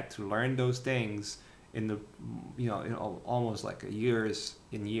I had to learn those things in the almost like years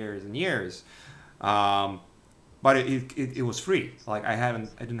and years and years. Um, but it was free. Like, I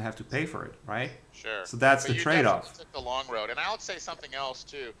didn't have to pay for it, right? Sure. So that's But the you definitely trade-off. took the long road. And I would say something else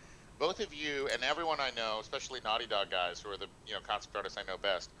too. Both of you and everyone I know, especially Naughty Dog guys who are the concept artists I know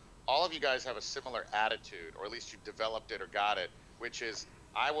best, all of you guys have a similar attitude, or at least you developed it or got it, which is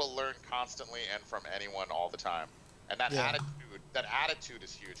I will learn constantly and from anyone all the time. And Yeah. that attitude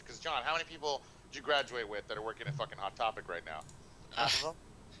is huge. Because John, how many people did you graduate with that are working at fucking Hot Topic right now? Half of them.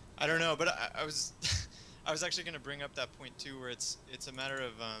 I don't know, but I was I was actually gonna bring up that point too, where it's a matter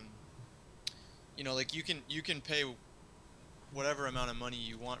of like you can pay whatever amount of money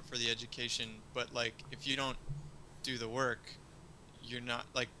you want for the education, but like if you don't do the work, you're not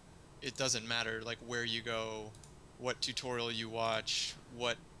like it doesn't matter like where you go, what tutorial you watch,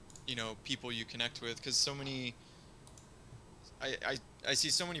 what people you connect with, because so many I see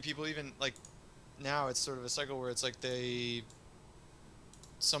so many people, even like now it's sort of a cycle where it's like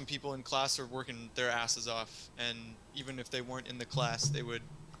some people in class are working their asses off, and even if they weren't in the class, they would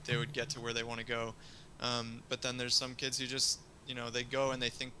get to where they want to go. But then there's some kids who just they go and they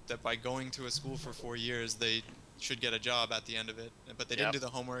think that by going to a school for 4 years they should get a job at the end of it, but they didn't Yep. do the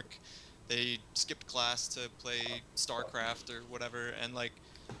homework, they skipped class to play StarCraft or whatever, and like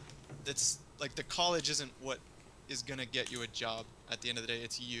it's like the college isn't what is gonna get you a job at the end of the day.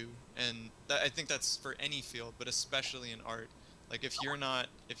 It's you, and I think that's for any field, but especially in art. Like if you're not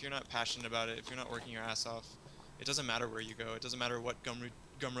passionate about it, if you're not working your ass off, it doesn't matter where you go. It doesn't matter what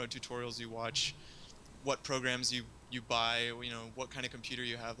Gumroad tutorials you watch, what programs you buy, what kind of computer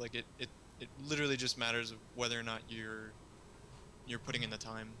you have. Like it literally just matters of whether or not you're putting in the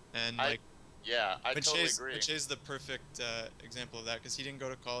time. And I like yeah, I totally agree. Vince's the perfect example of that, because he didn't go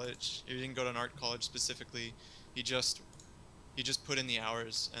to college. He didn't go to an art college specifically. He just put in the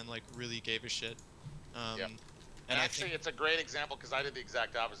hours and like really gave a shit. Yeah. And I Actually, think it's a great example because I did the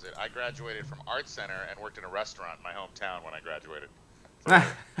exact opposite. I graduated from art center and worked in a restaurant in my hometown when I graduated for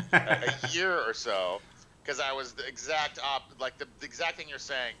a year or so, because I was the exact like the exact thing you're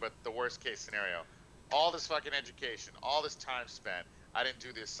saying, but the worst case scenario. All this fucking education, all this time spent. I didn't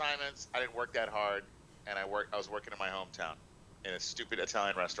do the assignments. I didn't work that hard, and I was working in my hometown in a stupid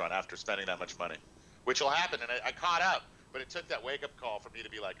Italian restaurant after spending that much money, which will happen. And I caught up, but it took that wake up call for me to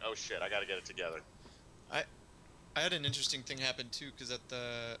be like, oh shit, I got to get it together. I I had an interesting thing happen too, because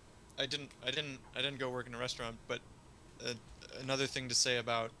I didn't go work in a restaurant, but uh, another thing to say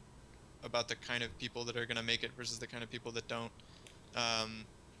about the kind of people that are gonna make it versus the kind of people that don't. Um,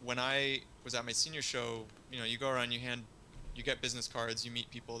 when I was at my senior show, you go around, you get business cards, you meet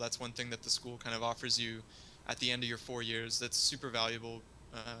people. That's one thing that the school kind of offers you at the end of your 4 years. That's super valuable.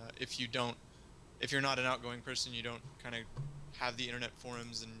 If you're not an outgoing person, you don't kind of have the internet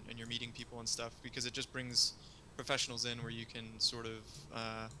forums and you're meeting people and stuff, because it just brings professionals in where you can sort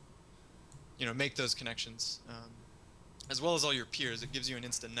of, make those connections, as well as all your peers. It gives you an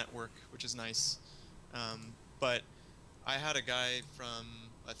instant network, which is nice. But I had a guy from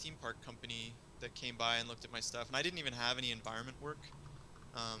a theme park company that came by and looked at my stuff, and I didn't even have any environment work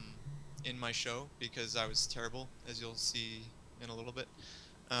um, in my show because I was terrible, as you'll see in a little bit.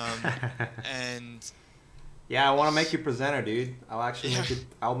 And Yeah, I want to make you presenter, dude. I'll actually yeah, make it.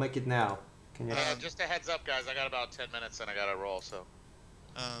 I'll make it now. Can you Yeah, um, just a heads up, guys. I got about 10 minutes and I got to roll. So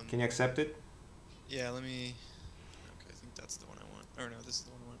um, can you accept it? yeah, let me. Okay, I think that's the one I want. Or no, this is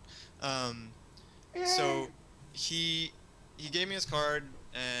the one I want. So he gave me his card,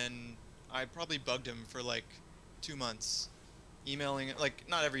 and I probably bugged him for like 2 months, emailing, like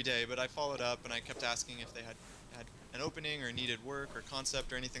not every day, but I followed up and I kept asking if they had an opening or needed work or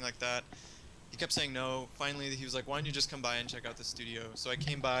concept or anything like that. He kept saying no. Finally, he was like, "Why don't you just come by and check out the studio?" So I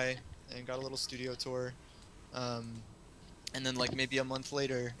came by and got a little studio tour. Um, and then like maybe a month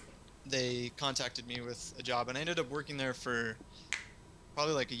later, they contacted me with a job, and I ended up working there for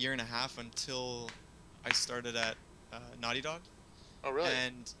probably like a year and a half until I started at Naughty Dog. oh, really?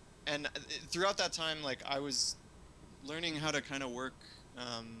 And throughout that time, like I was learning how to kind of work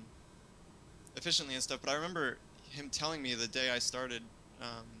um, efficiently and stuff. But I remember him telling me the day I started,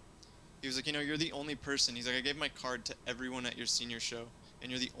 um, he was like, "You're the only person." He's like, "I gave my card to everyone at your senior show, and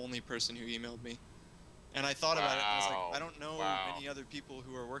you're the only person who emailed me." And I thought about it, and I was like, Wow. I don't know Wow. many other people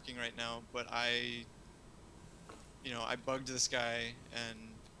who are working right now, but I bugged this guy, and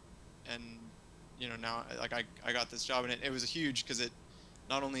now like I got this job, and it was huge because it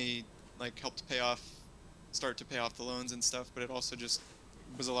not only like helped start to pay off the loans and stuff, but it also just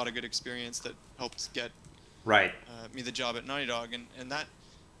was a lot of good experience that helped get Right. me the job at Naughty Dog. And that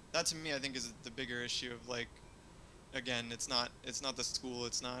to me I think is the bigger issue of, like, again, it's not the school,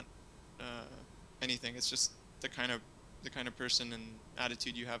 it's not uh, anything. It's just the kind of person and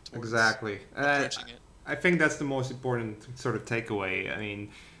attitude you have towards Exactly. approaching it. I think that's the most important sort of takeaway. I mean,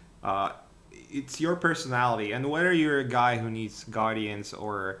 uh, it's your personality, and whether you're a guy who needs guardians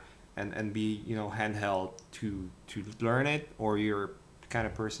or and be handheld to learn it, or you're the kind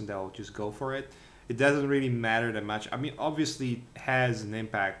of person that will just go for it. It doesn't really matter that much. I mean, obviously, it has an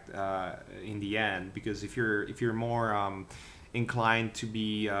impact in the end, because if you're more inclined to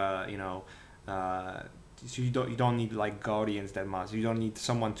be, uh, so you don't need like guardians that much. You don't need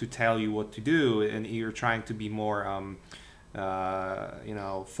someone to tell you what to do, and you're trying to be more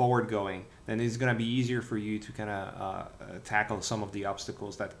forward going. Then it's gonna be easier for you to kind of tackle some of the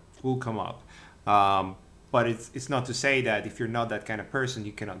obstacles that will come up. But it's not to say that if you're not that kind of person,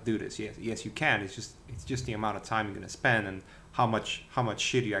 you cannot do this. Yes, you can. It's just the amount of time you're gonna spend and how much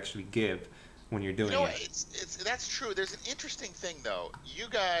shit you actually give when you're doing it. It's that's true. There's an interesting thing though. You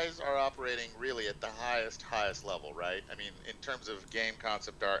guys are operating really at the highest level, right? I mean, in terms of game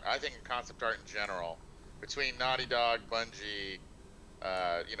concept art, I think in concept art in general, between Naughty Dog, Bungie,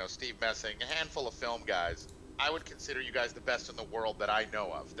 Steve Messing, a handful of film guys, I would consider you guys the best in the world that I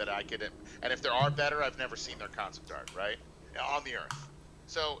know of. That I could, and if there are better, I've never seen their concept art, right? On the earth.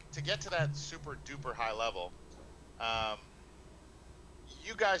 So to get to that super duper high level, um,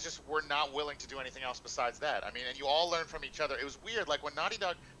 you guys just were not willing to do anything else besides that. I mean, and you all learned from each other. It was weird. Like when Naughty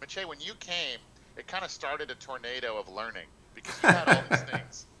Dog, Mache, when you came, it kind of started a tornado of learning because you had all these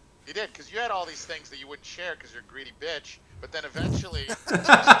things. You did, because you had all these things that you wouldn't share because you're a greedy bitch. But then eventually, you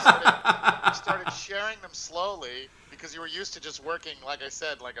started sharing them slowly because you were used to just working, like I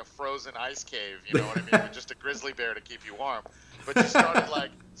said, like a frozen ice cave. You know what I mean? With just a grizzly bear to keep you warm. But you started like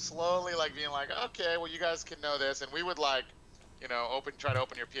slowly, like being like, okay, well, you guys can know this, and we would like try to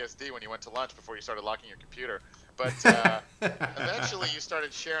open your PSD when you went to lunch before you started locking your computer. But eventually you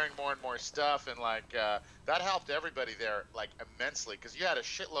started sharing more and more stuff, and like that helped everybody there like immensely because you had a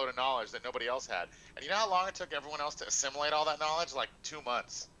shitload of knowledge that nobody else had. And you know how long it took everyone else to assimilate all that knowledge? Like 2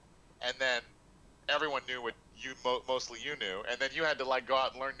 months. And then everyone knew what you mostly you knew, and then you had to like go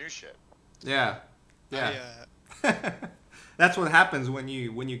out and learn new shit. Yeah, yeah. That's what happens when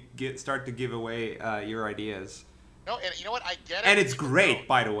you start to give away your ideas. No, and you know what? I get it. And it's great, don't.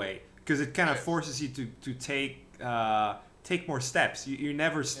 by the way, because it kind of It is. forces you to take more steps. You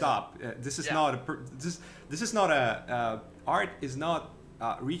never stop. This is not this is not a art is not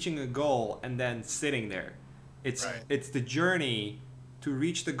reaching a goal and then sitting there. It's Right. it's the journey to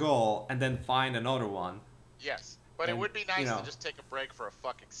reach the goal and then find another one. Yes, but it And, would be nice you know. to just take a break for a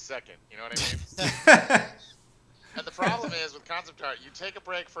fucking second. You know what I mean? And the problem is with concept art, you take a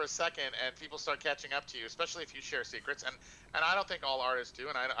break for a second and people start catching up to you, especially if you share secrets. And I don't think all artists do,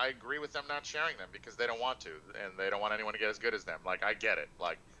 and I agree with them not sharing them because they don't want to, and they don't want anyone to get as good as them. Like, I get it.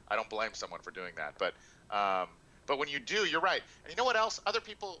 Like, I don't blame someone for doing that. But when you do, you're right. And you know what else? Other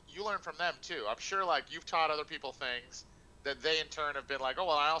people, you learn from them too. I'm sure, like, you've taught other people things that they in turn have been like, oh,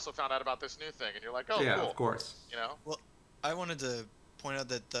 well, I also found out about this new thing. And you're like, oh, Yeah, cool. of course. You know? Well, I wanted to point out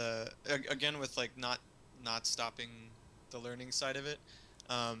that again with like not stopping the learning side of it.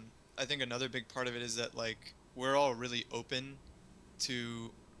 I think another big part of it is that like we're all really open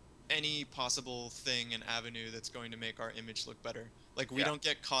to any possible thing and avenue that's going to make our image look better. Like we don't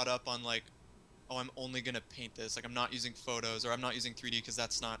get caught up on like, oh, I'm only gonna paint this. Like I'm not using photos or I'm not using 3D because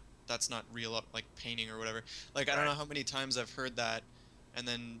that's not real up like painting or whatever. Like I don't know how many times I've heard that, and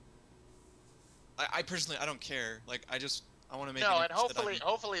then I personally I don't care. Like I want to make No, an and image that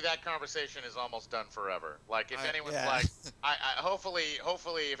hopefully that conversation is almost done forever. Like if anyone's yeah. like,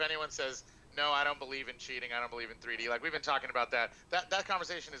 hopefully if anyone says no, I don't believe in cheating, I don't believe in 3D. Like we've been talking about that. That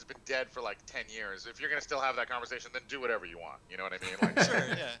conversation has been dead for like 10 years. If you're gonna still have that conversation, then do whatever you want. You know what I mean? Like Sure,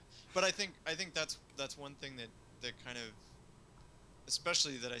 yeah. But I think that's one thing that kind of,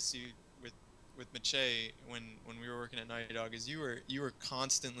 especially that I see with Mache when we were working at Naughty Dog, is you were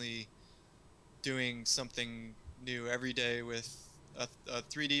constantly doing something new every day with a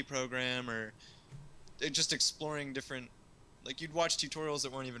 3D program or just exploring different, like you'd watch tutorials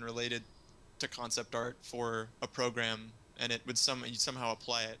that weren't even related to concept art for a program, and it would you'd somehow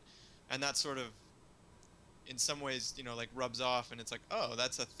apply it, and that sort of in some ways like rubs off, and it's like, oh,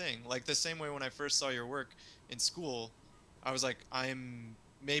 that's a thing. Like the same way when I first saw your work in school, I was like,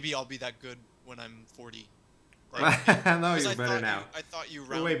 maybe I'll be that good when I'm 40. Like, No, you're better now. I thought you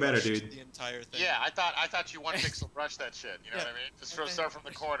You're way better, round-brushed dude. the entire thing. yeah, I thought you one pixel brush that shit. You know what I mean? Just start from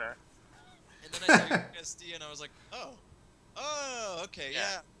the corner. And then I saw your SD, and I was like, oh, okay,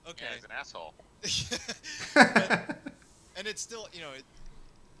 okay. Yeah, he's an asshole. And it's still,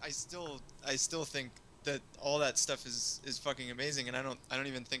 I still think that all that stuff is fucking amazing, and I don't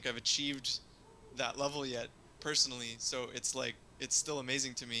even think I've achieved that level yet personally. So it's like it's still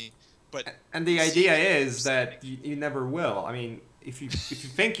amazing to me. But and the idea is that you never will. I mean, if you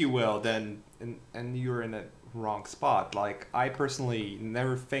think you will, then and you're in a wrong spot. Like I personally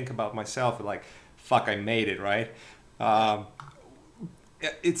never think about myself like, fuck, I made it, right?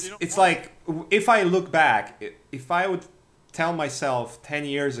 It's like if I look back, if I would tell myself 10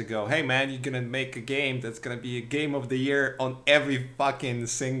 years ago, hey man, you're gonna make a game that's gonna be a game of the year on every fucking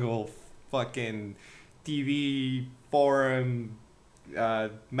single fucking TV forum,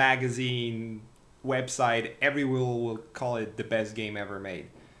 magazine, website, everyone will call it the best game ever made.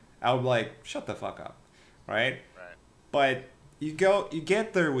 I would be like, shut the fuck up, right? Right. But you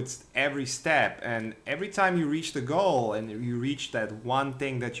get there with every step, and every time you reach the goal and you reach that one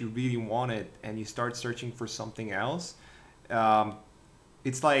thing that you really wanted, and you start searching for something else,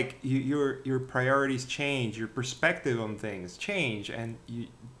 it's like your priorities change, your perspective on things change, and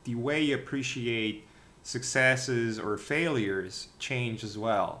the way you appreciate successes or failures change as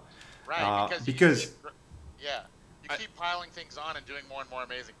well. Right, Because you keep piling things on and doing more and more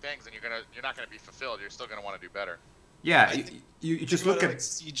amazing things, and you're not gonna be fulfilled. You're still gonna want to do better. yeah, you just look at like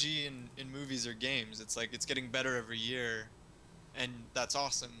CG in movies or games. It's like it's getting better every year, and that's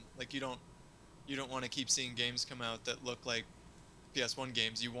awesome. Like you don't want to keep seeing games come out that look like PS1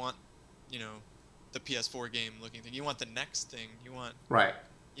 games. You want, you know, the PS4 game looking thing. You want the next thing. You want, Right.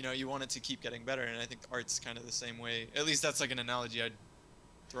 you know, you want it to keep getting better. And I think the art's kind of the same way. At least that's like an analogy I'd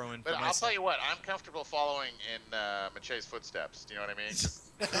throw in But for I'll myself. tell you what, I'm comfortable following in Mache's footsteps. Do you know what I mean?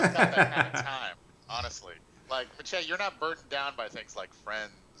 'Cause he's got that kind of time, honestly. Like Mache, you're not burdened down by things like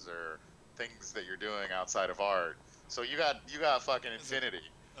friends or things that you're doing outside of art. So you got fucking infinity.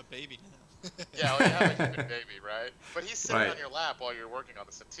 A baby now. Yeah, well, you have a human baby, right? But he's sitting Right. on your lap while you're working on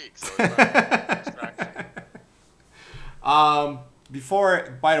the Cintiq, so it's not a distraction.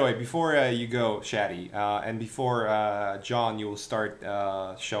 By the way, before you go, Shaddy, and before John, you will start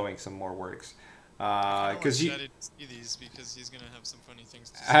showing some more works. Because you. Shaddy to see these because he's gonna have some funny things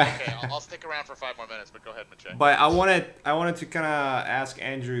to say. Okay, I'll stick around for 5 more minutes, but go ahead, Mache. But I wanted to kind of ask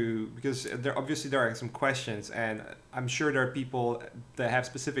Andrew because there are some questions, and I'm sure there are people that have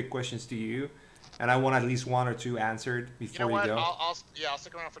specific questions to you, and I want at least one or two answered You before know what? go. I'll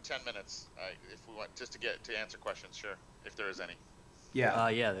stick around for 10 minutes if we want, just to answer questions, sure, if there is any. Yeah.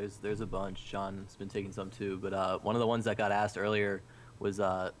 Yeah, there's a bunch. John's been taking some too, but one of the ones that got asked earlier was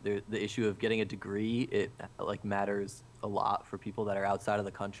the issue of getting a degree. It like matters a lot for people that are outside of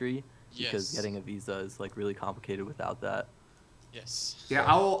the country because Yes. getting a visa is like really complicated without that. Yes. Yeah,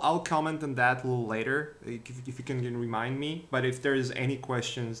 I'll comment on that a little later if you can remind me. But if there's any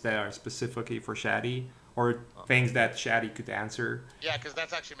questions that are specifically for Shaddy or things that Shaddy could answer, Yeah, because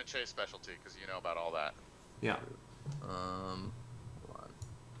that's actually Mache's specialty, because you know about all that. yeah. Hold on.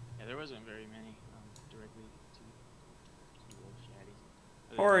 Yeah, there wasn't very many directly to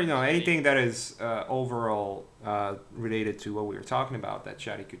Shaddy. Or anything that is overall related to what we were talking about that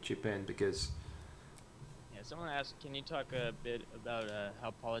Shaddy could chip in because Yeah, someone asked, can you talk a bit about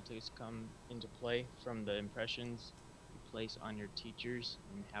how politics come into play from the impressions you place on your teachers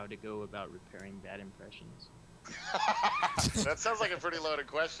and how to go about repairing bad impressions? That sounds like a pretty loaded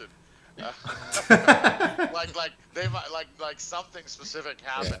question. Like something specific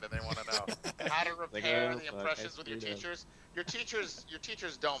happened and they want to know how to repair the impressions with your teachers. Your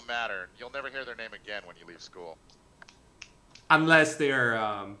teachers don't matter. You'll never hear their name again when you leave school, unless they're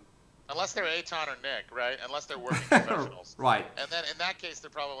unless they're Aton or Nick, right? Unless they're working professionals. right. And then in that case, they're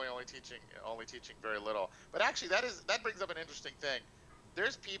probably only teaching very little. But actually, that brings up an interesting thing.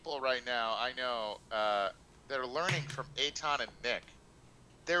 There's people right now I know that are learning from Aton and Nick.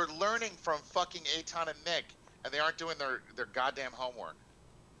 They're learning from fucking Aton and Nick, and they aren't doing their goddamn homework.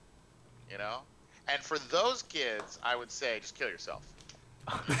 You know? And for those kids, I would say just kill yourself.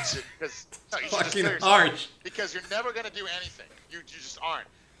 You should just Fucking kill yourself. harsh. Because you're never gonna do anything. You just aren't.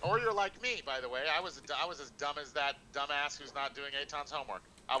 Or you're like me, by the way. I was as dumb as that dumbass who's not doing Aton's homework.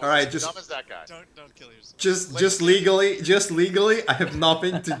 I was Alright, as dumb as that guy. Don't kill yourself. Just legally, I have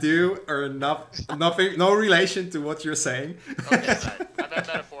nothing to do or nothing, no relation to what you're saying. Okay, right. I meant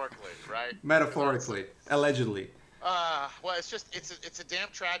metaphorically, right? Metaphorically, allegedly. Well, it's a damn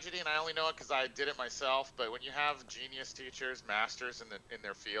tragedy, and I only know it because I did it myself. But when you have genius teachers, masters in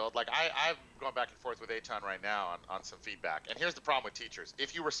their field, like I've gone back and forth with Aton right now on some feedback. And here's the problem with teachers: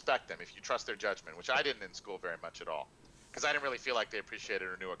 if you respect them, if you trust their judgment, which I didn't in school very much at all, because I didn't really feel like they appreciated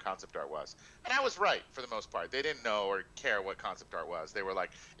or knew what concept art was. And I was right for the most part. They didn't know or care what concept art was. They were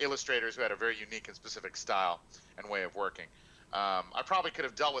like illustrators who had a very unique and specific style and way of working. I probably could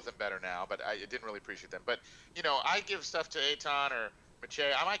have dealt with them better now, but I didn't really appreciate them. But, I give stuff to Aton or Mache.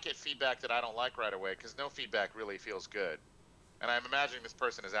 I might get feedback that I don't like right away because no feedback really feels good. And I'm imagining this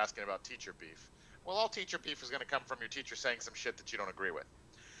person is asking about teacher beef. Well, all teacher beef is going to come from your teacher saying some shit that you don't agree with.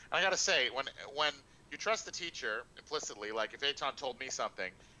 And I got to say, when you trust the teacher implicitly, like if Aton told me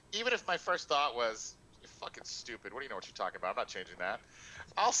something, even if my first thought was, you're fucking stupid, what do you know what you're talking about? I'm not changing that.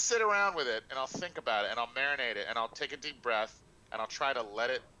 I'll sit around with it and I'll think about it and I'll marinate it and I'll take a deep breath and I'll try to let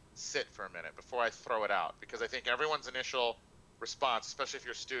it sit for a minute before I throw it out. Because I think everyone's initial response, especially if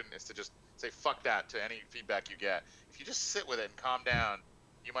you're a student, is to just say fuck that to any feedback you get. If you just sit with it and calm down,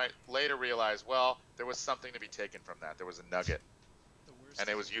 you might later realize, well, there was something to be taken from that. There was a nugget. And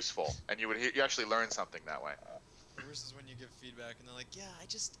it was useful, and you actually learn something that way. The worst is when you give feedback and they're like, "Yeah, I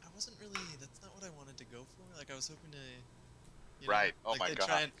wasn't really. That's not what I wanted to go for. Like I was hoping to." Right. Oh like my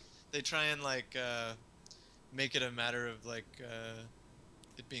god. They try and like make it a matter of like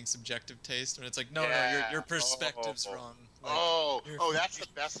it being subjective taste, when it's like, no, your perspective's wrong. Like, That's the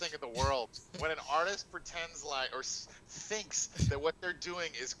best thing in the world. When an artist pretends like or thinks that what they're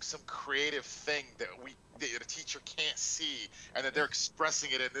doing is some creative thing that the teacher can't see, and that they're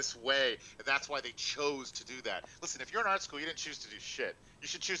expressing it in this way, and that's why they chose to do that. Listen, if you're in art school, you didn't choose to do shit. You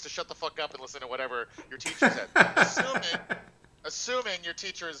should choose to shut the fuck up and listen to whatever your teacher said. assuming your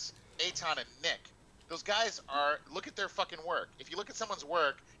teachers Aton and Nick. Those guys are, look at their fucking work. If you look at someone's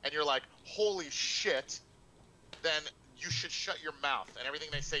work and you're like, holy shit, then you should shut your mouth and everything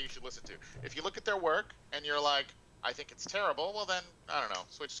they say you should listen to. If you look at their work and you're like, I think it's terrible, well then, I don't know,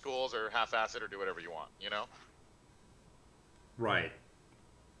 switch schools or half-ass it or do whatever you want, you know? Right.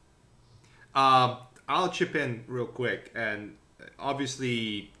 I'll chip in real quick, and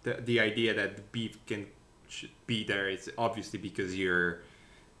obviously the idea that the beef can be there is obviously because you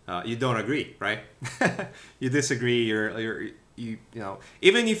don't agree, right? You disagree. You know,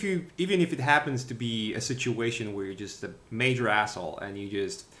 even if it happens to be a situation where you're just a major asshole and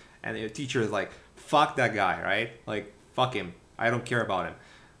and your teacher is like, fuck that guy, right? Like, fuck him. I don't care about him.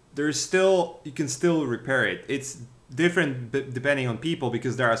 You can still repair it. It's different depending on people,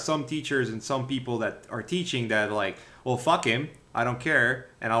 because there are some teachers and some people that are teaching that like, well, fuck him. I don't care,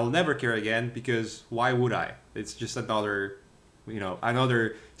 and I'll never care again, because why would I? It's just another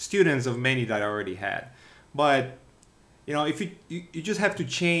students of many that I already had. But if you just have to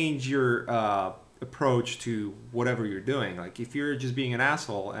change your approach to whatever you're doing. Like, if you're just being an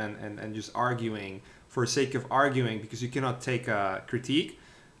asshole and just arguing for sake of arguing because you cannot take a critique,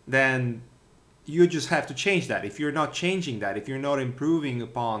 then you just have to change that. If you're not changing that, if you're not improving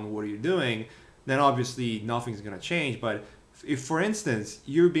upon what you're doing, then obviously nothing's going to change. But if, for instance,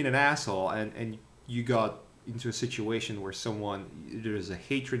 you're being an asshole and you got into a situation where there's a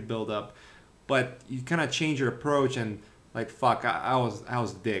hatred buildup, but you kind of change your approach and like, fuck, I was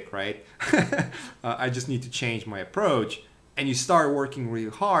a dick, right? I just need to change my approach. And you start working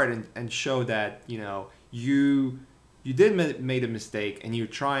really hard and show that, you did made a mistake and you're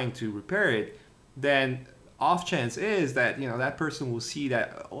trying to repair it, then off chance is that, that person will see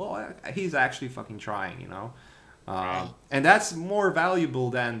that, oh, he's actually fucking trying, and that's more valuable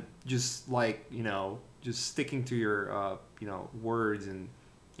than just like, just sticking to your, words and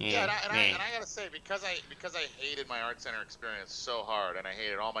Yeah, and I gotta say, because I hated my art center experience so hard, and I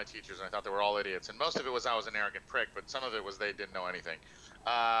hated all my teachers, and I thought they were all idiots, and most of it was I was an arrogant prick, but some of it was they didn't know anything.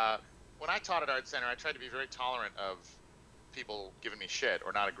 When I taught at art center, I tried to be very tolerant of people giving me shit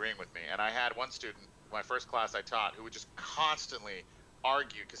or not agreeing with me, and I had one student, my first class I taught, who would just constantly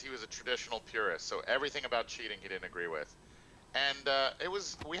argue because he was a traditional purist, so everything about cheating he didn't agree with. And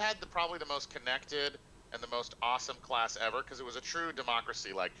we had probably the most connected and the most awesome class ever, because it was a true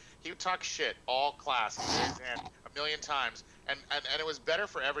democracy. Like, he would talk shit all class, he raised his hand a million times, and it was better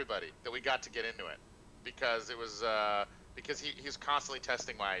for everybody that we got to get into it, because it was because he was constantly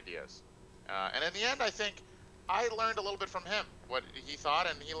testing my ideas, and in the end, I think I learned a little bit from him, what he thought,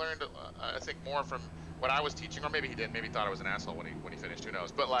 and he learned I think more from what I was teaching, or maybe he didn't. Maybe he thought I was an asshole when he finished. Who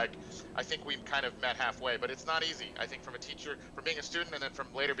knows? But like, I think we kind of met halfway. But it's not easy. I think from being a student, and then from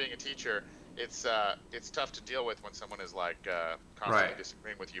later being a teacher, it's tough to deal with when someone is like constantly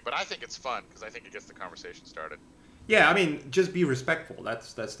disagreeing with you. But I think it's fun because I think it gets the conversation started. Yeah, I mean, just be respectful.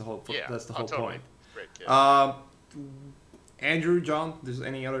 That's the whole totally. point. Great kid. Andrew, John, there's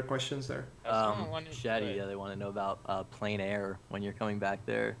any other questions there? Shaddy, they want to know about plein air when you're coming back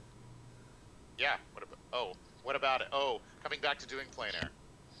there. Yeah. What about it? Oh, coming back to doing plein air.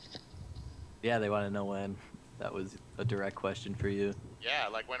 Yeah, they want to know when. That was a direct question for you. Yeah,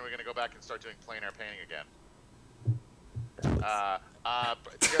 like when are we gonna go back and start doing plein air painting again?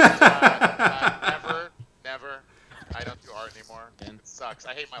 Never. I don't do art anymore. It sucks.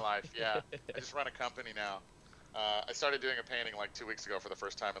 I hate my life. Yeah, I just run a company now. I started doing a painting like 2 weeks ago for the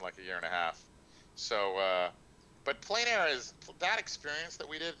first time in like a year and a half. So, but plein air is that experience that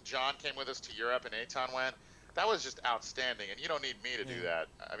we did. John came with us to Europe and Aton went. That was just outstanding, and you don't need me to do that.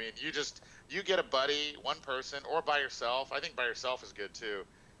 I mean, you get a buddy, one person, or by yourself. I think by yourself is good too,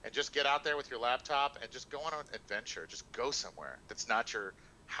 and just get out there with your laptop and just go on an adventure. Just go somewhere that's not your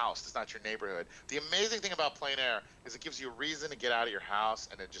house, that's not your neighborhood. The amazing thing about plein air is it gives you a reason to get out of your house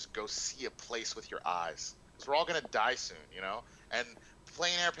and then just go see a place with your eyes. Because we're all gonna die soon, And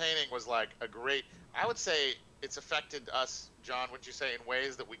plein air painting was like I would say it's affected us, John, wouldn't you say, in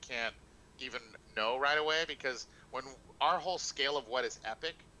ways that we can't even know right away, because when our whole scale of what is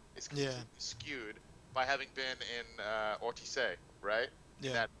epic is completely skewed by having been in Ortisei, right?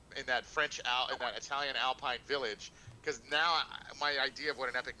 Yeah. In that Italian alpine village, because now my idea of what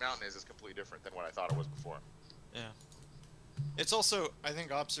an epic mountain is completely different than what I thought it was before. Yeah. It's also, I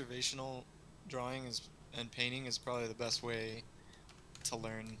think, observational drawing and painting is probably the best way to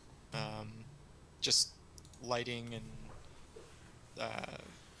learn just lighting and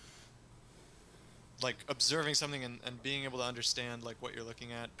like observing something and being able to understand like what you're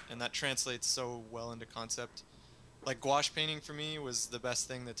looking at, and that translates so well into concept. Like gouache painting for me was the best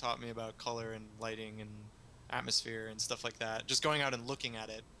thing that taught me about color and lighting and atmosphere and stuff like that. Just going out and looking at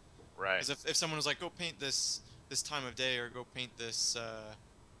it. Right. Because if someone was like, go paint this time of day, or go paint this,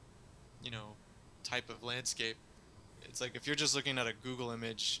 type of landscape, it's like if you're just looking at a Google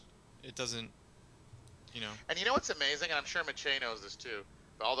image, it doesn't, you know. And you know what's amazing, and I'm sure Mache knows this too,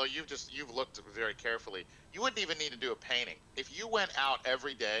 but although you've looked very carefully, you wouldn't even need to do a painting. If you went out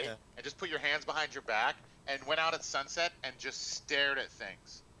every day and just put your hands behind your back and went out at sunset and just stared at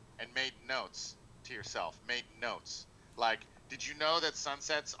things and made notes to yourself, like, did you know that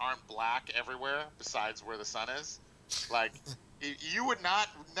sunsets aren't black everywhere besides where the sun is? Like, you would not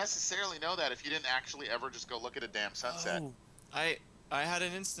necessarily know that if you didn't actually ever just go look at a damn sunset. Oh, I had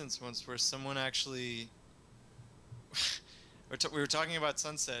an instance once where someone actually we were talking about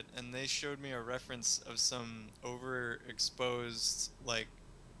sunset, and they showed me a reference of some overexposed, like,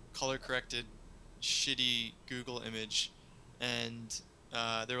 color corrected shitty Google image, and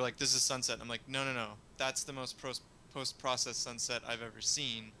they were like, this is sunset. I'm like, no, that's the most post-processed sunset I've ever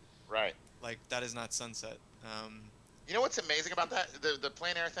seen. Right. Like, that is not sunset. You know what's amazing about that? The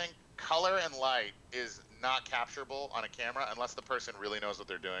plein air thing? Color and light is not capturable on a camera unless the person really knows what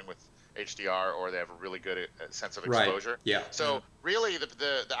they're doing with HDR, or they have a really good sense of exposure. Right. Yeah. So really,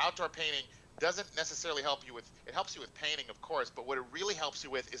 the outdoor painting doesn't necessarily help you with. It helps you with painting, of course, but what it really helps you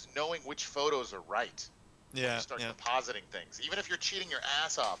with is knowing which photos are right. Yeah. When you start depositing things. Even if you're cheating your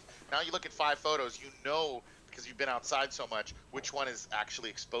ass off, now you look at 5 photos, you know, because you've been outside so much, which one is actually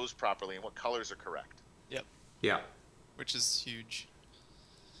exposed properly and what colors are correct. Yep. Yeah. Which is huge.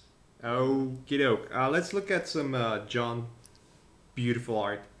 Okie doke. Let's look at some John beautiful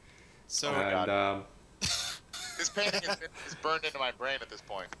art. So, and, this painting is burned into my brain at this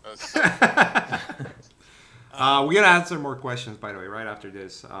point. we're gonna answer more questions, by the way, right after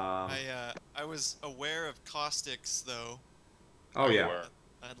this. I was aware of caustics, though. Oh yeah.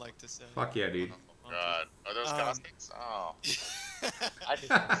 I'd like to say. Fuck yeah, dude. Oh God, are those caustics? Oh. I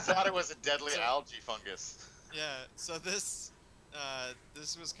thought it was a deadly algae fungus. Yeah. So this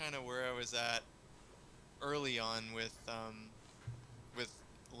was kind of where I was at early on with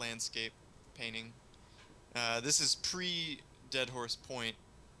landscape painting. This is pre-Dead Horse Point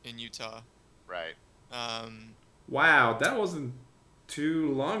in Utah. Right. Wow, that wasn't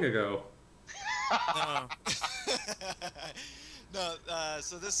too long ago. No. No.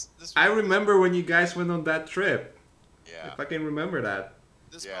 So this. I remember when you guys went on that trip. Yeah. If I can remember that.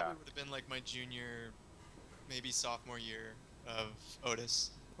 This probably would have been like my junior, maybe sophomore year of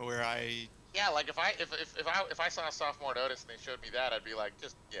Otis, where I. Yeah, like if I saw a sophomore at Otis and they showed me that, I'd be like,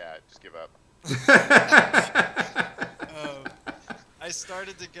 just give up. I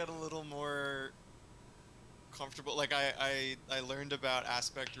started to get a little more comfortable. Like I learned about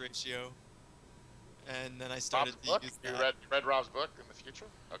aspect ratio, and then I started to use that. You read Rob's book in the future?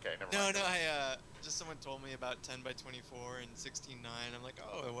 Okay, never mind. No, I just someone told me about 10 by 24 and 16:9. I'm like,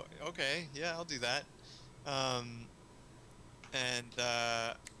 oh, okay, yeah, I'll do that.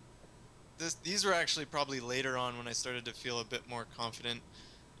 These were actually probably later on when I started to feel a bit more confident.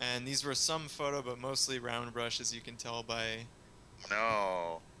 And these were some photo, but mostly round brush, as you can tell by.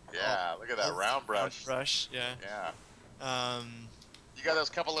 No. Yeah, look at that round brush. Round brush, yeah. Yeah. You got those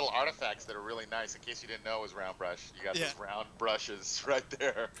couple little artifacts that are really nice. In case you didn't know it was round brush, you got those round brushes right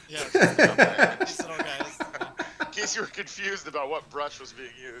there. Yeah. These little guys. In case you were confused about what brush was being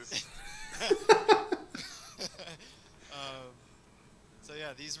used. So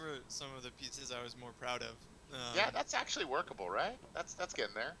yeah, these were some of the pieces I was more proud of. Yeah, that's actually workable, right? That's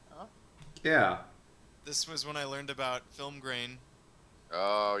getting there. Huh? Yeah. This was when I learned about film grain.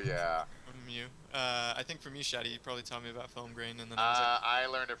 Oh yeah. From you, I think from you, Shaddy, you probably taught me about film grain, and then I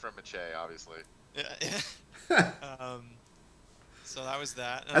learned it from Mache, obviously. Yeah. So that was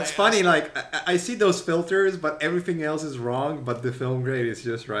that. And That's funny. Like I see those filters, but everything else is wrong. But the film grade is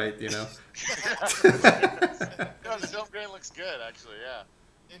just right, you know. No, the film grain looks good, actually. Yeah.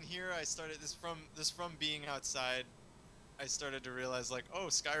 In here, I started this from being outside. I started to realize, like, oh,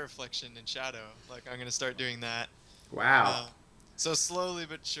 sky reflection and shadow. Like, I'm gonna start doing that. Wow. So slowly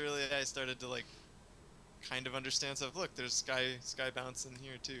but surely, I started to like kind of understand stuff. Look, there's sky bounce in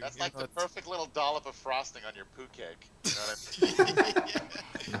here too. That's like the perfect little dollop of frosting on your poo cake. You know what I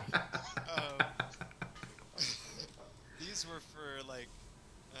mean? These were for like,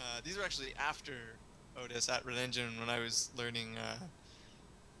 these were actually after Otis at Red Engine when I was learning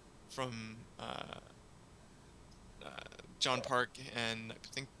from John Park, and I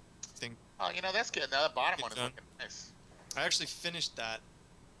think. Oh, you know, that's good. Now the bottom one is looking nice. I actually finished that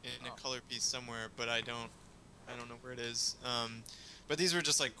in a color piece somewhere, but I don't know where it is. But these were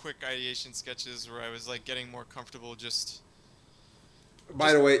just like quick ideation sketches where I was like getting more comfortable just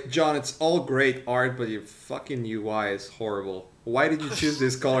By the way, John, it's all great art, but your fucking UI is horrible. Why did you choose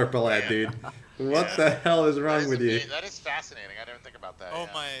this color palette, dude? What Yeah. the hell is That wrong is with you? that is fascinating. I didn't think about that. Oh,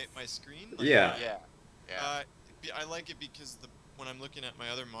 Yeah. my screen? Like Yeah, Yeah. Yeah. I like it because when I'm looking at my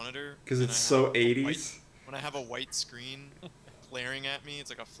other monitor because and it's I have so a white 80s. when I have a white screen glaring at me, it's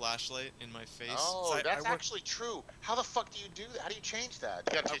like a flashlight in my face. So Oh, I that's work. actually true. How the fuck do you do that? How do you change that?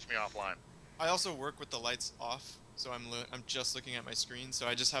 You gotta teach me offline. I also work with the lights off, so I'm just looking at my screen, so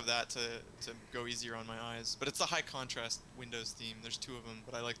I just have that to go easier on my eyes. But it's the high contrast Windows theme. There's two of them,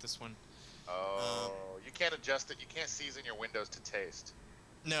 but I like this one. Oh, you can't adjust it. You can't season your windows to taste.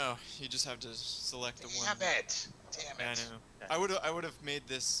 No, you just have to select the one. Damn it! Damn Yeah, I it! know. Okay. I would have made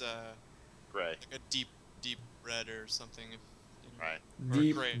this Gray. like a deep red or something, if Right. or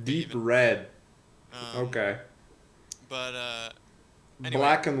Deep, gray deep even. red. Um, Okay. But anyway,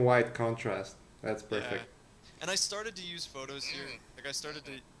 Black and white contrast. That's yeah. perfect. And I started to use photos here. Mm. Like I started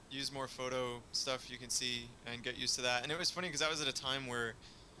to use more photo stuff you can see and get used to that. And it was funny because that was at a time where,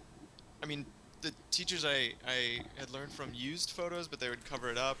 I mean, the teachers I had learned from used photos, but they would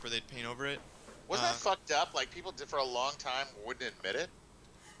cover it up or they'd paint over it. Wasn't that fucked up? Like people did for a long time wouldn't admit it.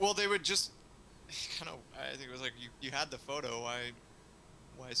 Well, they would just kind of. I think it was like you had the photo. Why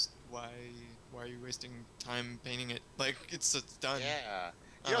why why are you wasting time painting it? Like it's done. Yeah.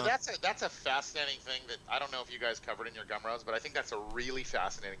 You know, Uh, that's a fascinating thing that I don't know if you guys covered in your Gumroads, but I think that's a really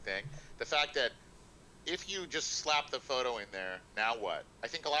fascinating thing. The fact that if you just slap the photo in there, now what? I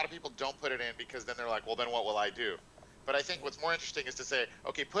think a lot of people don't put it in because then they're like, well, then what will I do? But I think what's more interesting is to say,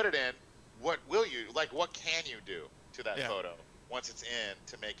 okay, put it in. What will you, like, what can you do to that Yeah. photo once it's in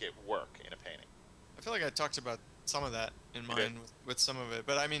to make it work in a painting? I feel like I talked about some of that in You did? mine with some of it,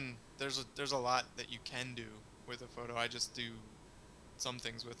 but I mean, there's a lot that you can do with a photo. I just do some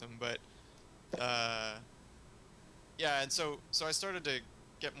things with them, but yeah, and so I started to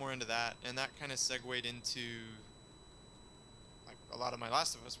get more into that, and that kind of segued into like a lot of my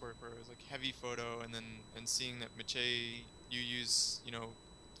Last of Us work, where it was like heavy photo, and seeing that Mache, you use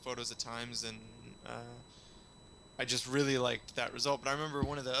photos at times, and I just really liked that result. But I remember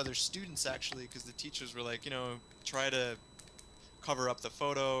one of the other students actually, because the teachers were like, try to cover up the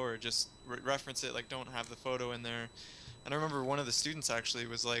photo or just reference it, like don't have the photo in there. And I remember one of the students actually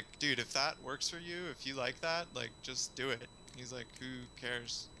was like, dude, if that works for you, if you like that, like just do it. He's like, who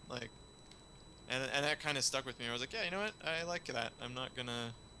cares? Like, and that kind of stuck with me. I was like, yeah, you know what? I like that. I'm not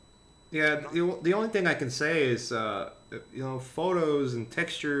gonna. Yeah, the only thing I can say is, photos and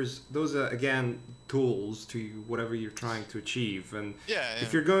textures, those are, again, tools to whatever you're trying to achieve. And Yeah, if yeah.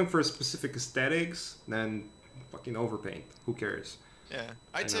 you're going for specific aesthetics, then fucking overpaint. Who cares? Yeah,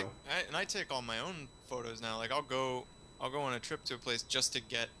 I know. I take all my own photos now. Like I'll go on a trip to a place just to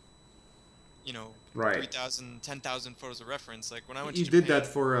get, Right. 3,000, 10,000 photos of reference. Like when I went You to did Japan. that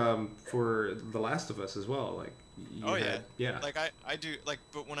for The Last of Us as well. Like, you Oh had, yeah. Like I do like,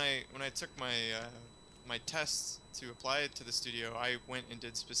 but when I took my my tests to apply it to the studio, I went and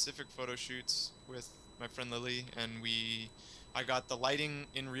did specific photo shoots with my friend Lily, and I got the lighting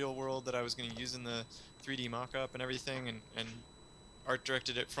in real world that I was going to use in the 3D mock-up and everything, and art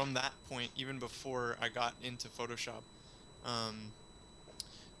directed it from that point, even before I got into Photoshop.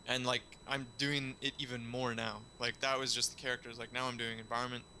 And like I'm doing it even more now. Like that was just the characters. Like now I'm doing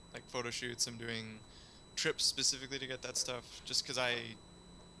environment, like photo shoots. I'm doing trips specifically to get that stuff, just because I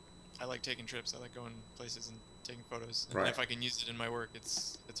like taking trips. I like going places and taking photos. And Right. if I can use it in my work,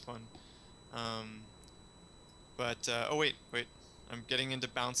 it's fun. But oh wait, I'm getting into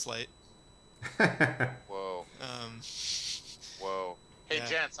bounce light. Whoa. Um, Whoa. Hey, Yeah.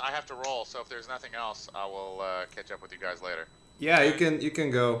 gents, I have to roll, so if there's nothing else, I will catch up with you guys later. Yeah, you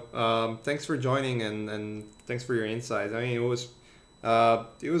can go. Thanks for joining and thanks for your insights. I mean,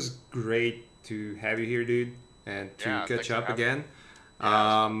 it was great to have you here, dude, and to Yeah, thanks catch for up having me. again.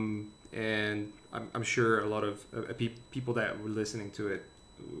 Yeah, And I'm sure a lot of people that were listening to it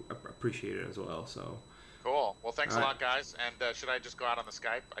appreciate it as well. So Cool. Well, thanks a All right. lot, guys. And should I just go out on the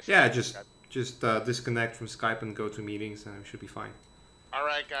Skype? I should yeah, go on the just Skype. disconnect from Skype and go to meetings, and it should be fine. All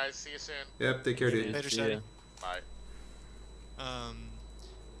right, guys. See you soon. Yep, take care, dude. Later, See Shaddy. ya. Bye.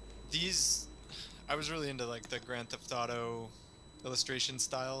 These, I was really into like the Grand Theft Auto illustration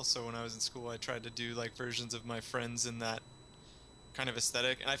style. So when I was in school, I tried to do like versions of my friends in that kind of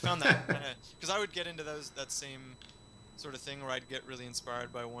aesthetic, and I found that kind of because I would get into that same sort of thing where I'd get really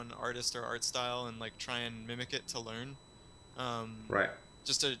inspired by one artist or art style and like try and mimic it to learn, Right.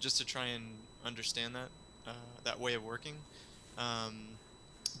 just to try and understand that way of working.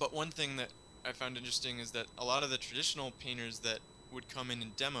 But one thing that I found interesting is that a lot of the traditional painters that would come in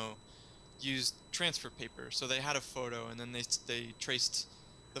and demo, used transfer paper. So they had a photo, and then they traced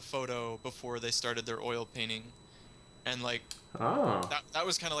the photo before they started their oil painting, and like Oh. that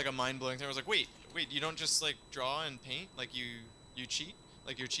was kind of like a mind blowing thing. I was like, wait, you don't just like draw and paint, like you cheat,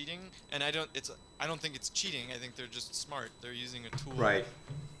 like you're cheating. And I don't think it's cheating. I think they're just smart. They're using a tool Right.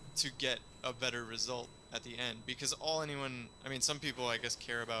 to get a better result at the end, because I mean, some people I guess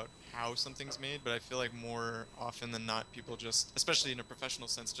care about how something's made, but I feel like more often than not people just, especially in a professional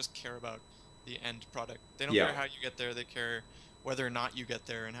sense, just care about the end product. They don't Yeah. care how you get there, they care whether or not you get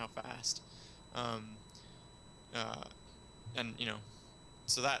there and how fast. um uh and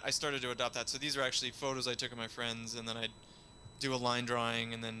so that I started to adopt that. So these are actually photos I took of my friends, and then I'd do a line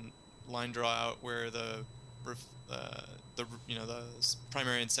drawing, and then line draw out where the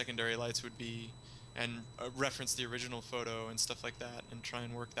primary and secondary lights would be, and reference the original photo and stuff like that, and try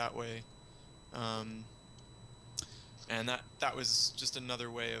and work that way. um, and that was just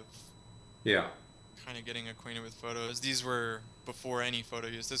another way of Yeah. kind of getting acquainted with photos. These were before any photo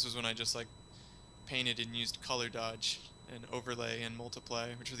use. This was when I just like painted and used color dodge and overlay and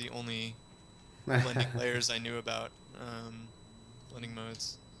multiply, which were the only blending layers I knew about, blending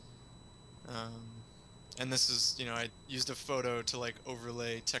modes. And this is, I used a photo to like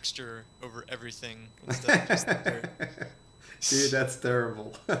overlay texture over everything instead of just the dirt. Dude, that's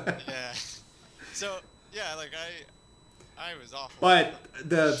terrible. Yeah. So yeah, like I was awful. But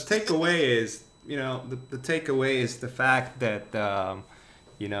the takeaway is, the takeaway is the fact that,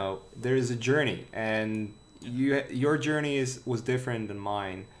 there is a journey, and your journey was different than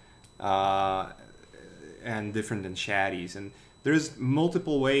mine, and different than Shaddy's, and there's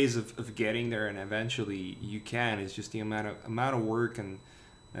multiple ways of getting there, and eventually you can. It's just the amount of work and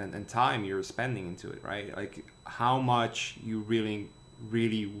time you're spending into it, right? Like how much you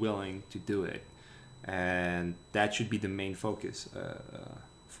really willing to do it, and that should be the main focus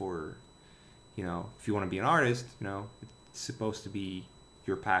for, if you want to be an artist, it's supposed to be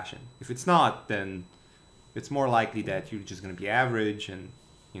your passion. If it's not, then it's more likely that you're just going to be average, and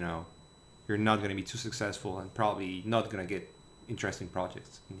you're not going to be too successful, and probably not going to get interesting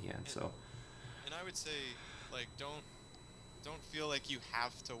projects in the end. So, and I would say, like, don't feel like you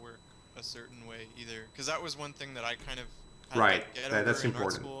have to work a certain way either, because that was one thing that I kind of had right. to get over That's in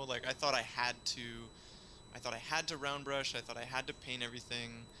important. art school. Like I thought I had to round brush. I thought I had to paint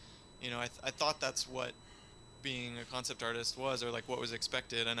everything. I thought that's what being a concept artist was, or like what was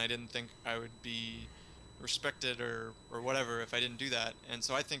expected, and I didn't think I would be respected or whatever if I didn't do that. And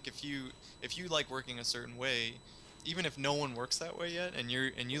so I think if you like working a certain way, even if no one works that way yet, and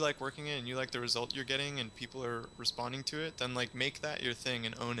you like working it, and you like the result you're getting, and people are responding to it, then like make that your thing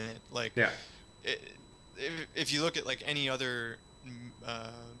and own it. Like, yeah. If you look at like any other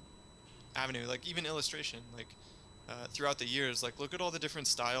avenue, like even illustration, like throughout the years, like look at all the different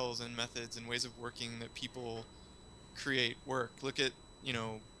styles and methods and ways of working that people create work. Look at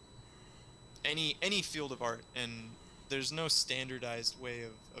any field of art, and there's no standardized way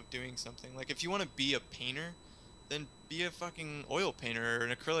of doing something. Like if you want to be a painter, then be a fucking oil painter or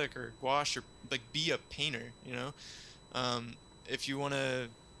an acrylic or gouache, or like be a painter, if you want to,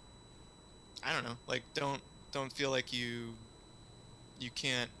 I don't know, like don't feel like you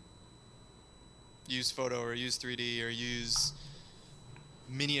can't use photo or use 3D or use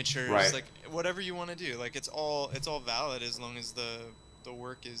miniatures, Right. like whatever you want to do. Like it's all valid as long as the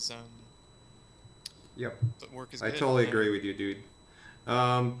work is Yep. the work is I good. totally agree with you, dude.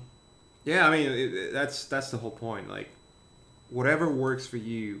 Yeah, I mean, that's the whole point. Like, whatever works for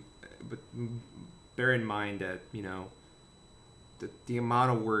you, but bear in mind that the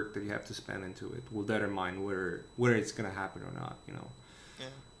amount of work that you have to spend into it will determine whether it's gonna happen or not.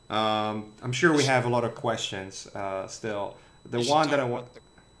 Yeah. I'm sure we have a lot of questions still. The You should one talk that I about want, the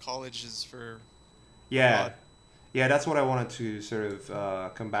colleges for yeah, abroad. yeah, that's what I wanted to sort of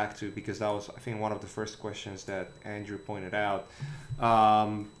come back to, because that was, I think, one of the first questions that Andrew pointed out.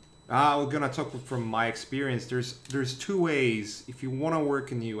 We're gonna talk from my experience. There's two ways if you want to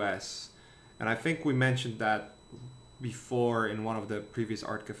work in the U.S., and I think we mentioned that before in one of the previous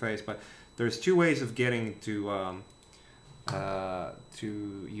art cafes. But there's two ways of getting to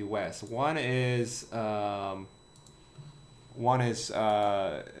U.S. One is well,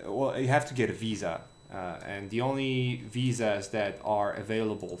 you have to get a visa, and the only visas that are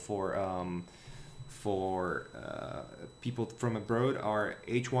available for people from abroad are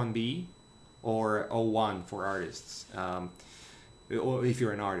H-1B or O-1 for artists. Or if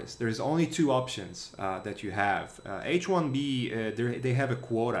you're an artist, there's only two options that you have. H-1B, they have a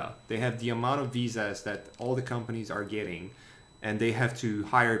quota. They have the amount of visas that all the companies are getting, and they have to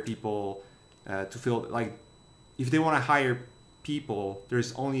hire people to fill. Like, if they want to hire people,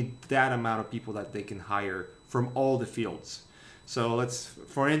 there's only that amount of people that they can hire from all the fields. So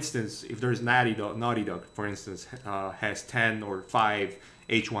for instance, if there's Naughty Dog, for instance, has 10 or 5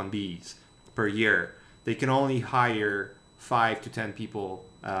 H1Bs per year, they can only hire 5 to 10 people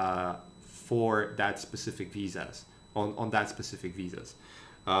for that specific visas, on that specific visas.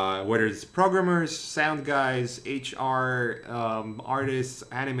 Whether it's programmers, sound guys, HR, artists,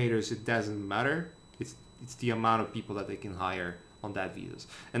 animators, it doesn't matter. It's the amount of people that they can hire on that visas.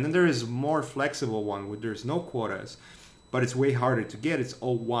 And then there is more flexible one where there's no quotas, but it's way harder to get. It's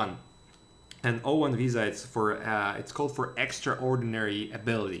O1, and O1 visa it's called for extraordinary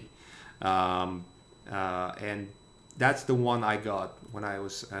ability, and that's the one I got when I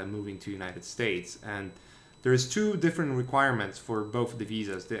was moving to United States. And there's two different requirements for both of the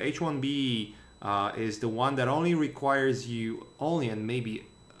visas. The H1B is the one that only requires you only, and maybe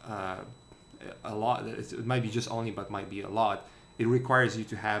a lot. It might be just only, but might be a lot. It requires you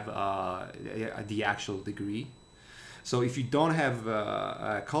to have the actual degree. So if you don't have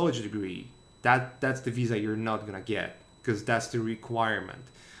a college degree, that's the visa you're not gonna get, because that's the requirement.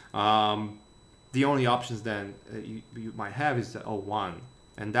 The only options then you might have is the O1,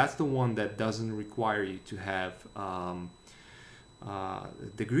 and that's the one that doesn't require you to have a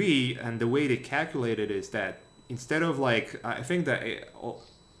degree. And the way they calculate it is that instead of, like, I think that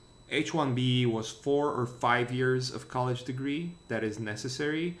H1B was 4 or 5 years of college degree that is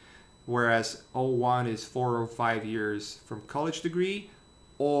necessary, whereas O1 is 4 or 5 years from college degree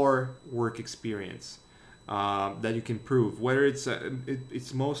or work experience that you can prove. Whether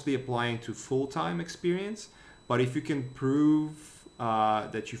it's mostly applying to full-time experience, but if you can prove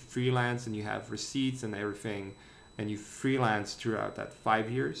that you freelance and you have receipts and everything, and you freelance throughout that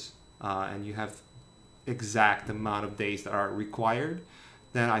 5 years, and you have exact amount of days that are required,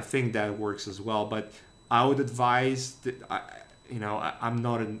 then I think that works as well. But I would advise that I'm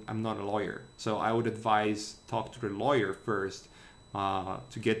not a lawyer, so I would advise talk to the lawyer first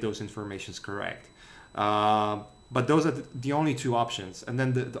to get those informations correct. But those are the only two options. And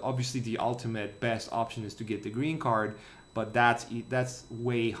then obviously the ultimate best option is to get the green card, but that's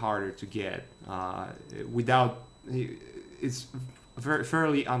way harder to get. It's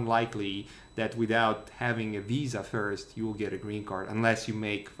fairly unlikely that without having a visa first you will get a green card, unless you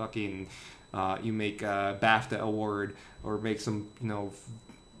make a BAFTA award or make some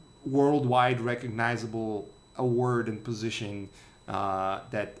worldwide recognizable award and position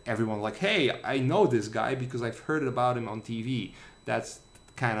that everyone like, hey, I know this guy because I've heard about him on TV. That's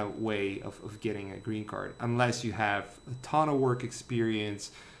kind of way of getting a green card, unless you have a ton of work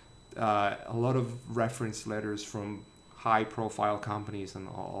experience, a lot of reference letters from high profile companies and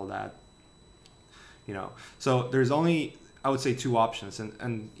all that. So there's only, I would say, two options.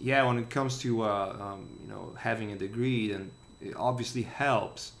 And yeah, when it comes to having a degree, then it obviously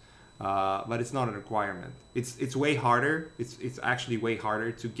helps, but it's not a requirement. It's way harder. It's actually way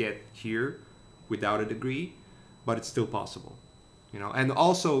harder to get here without a degree, but it's still possible. And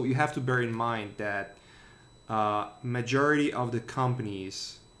also you have to bear in mind that majority of the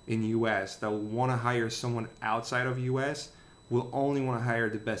companies in US that want to hire someone outside of US will only want to hire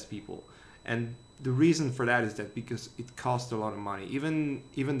the best people. And the reason for that is that because it costs a lot of money. Even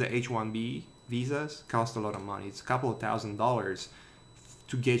the H-1B visas cost a lot of money. It's a couple of $1,000s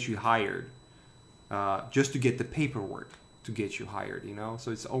to get you hired, just to get the paperwork to get you hired.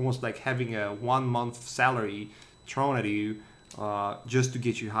 So it's almost like having a 1 month salary thrown at you just to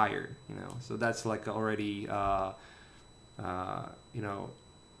get you hired. So that's like already a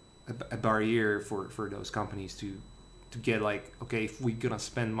barrier for those companies to get, like, okay, if we're gonna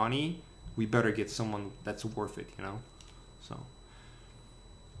spend money, we better get someone that's worth it. So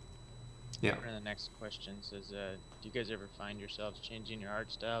yeah. One of the next questions is, do you guys ever find yourselves changing your art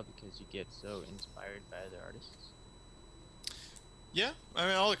style because you get so inspired by other artists? Yeah, I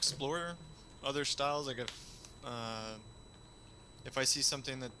mean, I'll explore other styles. Like if I see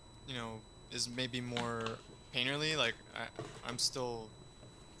something that is maybe more painterly, like I'm still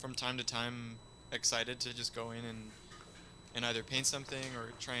from time to time excited to just go in and either paint something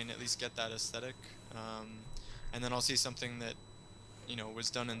or try and at least get that aesthetic. And then I'll see something that was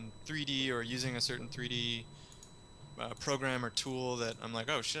done in 3D or using a certain 3D program or tool that I'm like,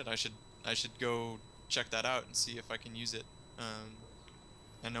 oh shit, I should go check that out and see if I can use it.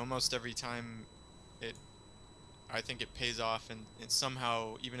 And almost every time I think it pays off, and it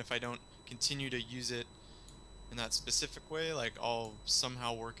somehow, even if I don't continue to use it in that specific way, like I'll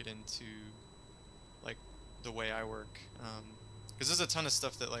somehow work it into like the way I work. Because there's a ton of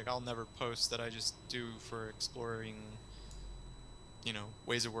stuff that like I'll never post that I just do for exploring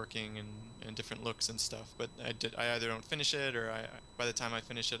ways of working and different looks and stuff. But I either don't finish it, or by the time I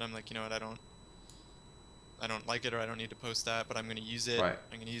finish it, I'm like, you know what, I don't like it, or I don't need to post that, but I'm going to use it. Right.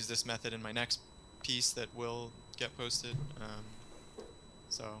 I'm going to use this method in my next piece that will get posted.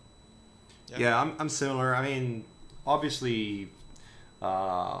 So yeah. Yeah, I'm similar. I mean, obviously,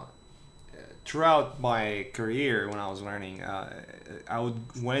 uh, throughout my career when I was learning, I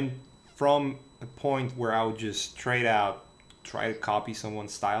would went from a point where I would just straight out try to copy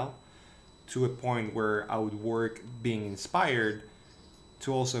someone's style to a point where I would work being inspired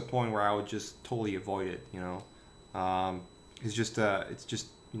to also a point where I would just totally avoid it. It's just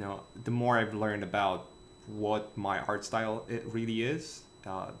the more I've learned about what my art style it really is,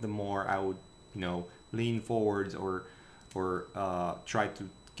 the more I would lean forwards or try to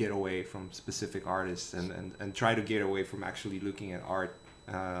get away from specific artists and try to get away from actually looking at art,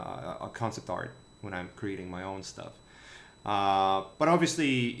 concept art when I'm creating my own stuff. But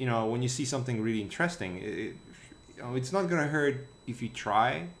obviously, when you see something really interesting, it's not gonna hurt if you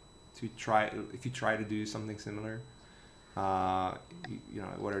try to do something similar.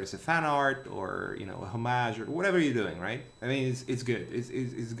 Whether it's a fan art or a homage or whatever you're doing, right? I mean, it's good.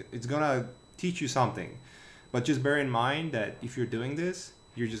 It's gonna teach you something, but just bear in mind that if you're doing this,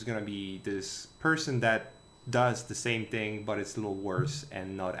 you're just gonna be this person that does the same thing, but it's a little worse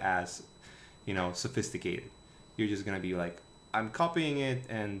and not as sophisticated. You're just gonna be like, I'm copying it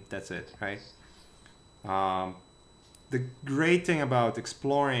and that's it, right? Um, the great thing about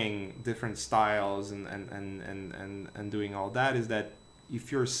exploring different styles and doing all that is that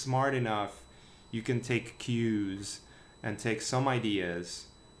if you're smart enough, you can take cues and take some ideas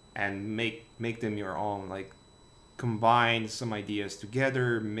and make them your own. Like combine some ideas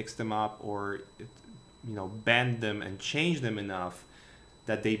together, mix them up, or bend them and change them enough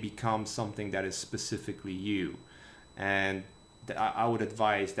that they become something that is specifically you. And I would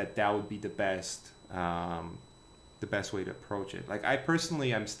advise that that would be the best way to approach it. Like I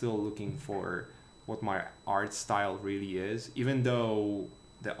personally, I'm still looking for what my art style really is, even though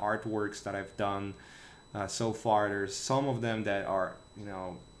the artworks that I've done so far, there's some of them that are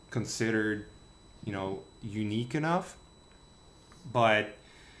considered unique enough. But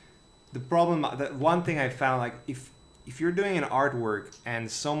the problem, that one thing I found, like if you're doing an artwork and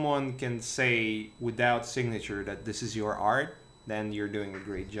someone can say without signature that this is your art, then you're doing a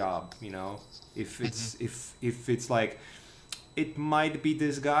great job. If it's if it's like it might be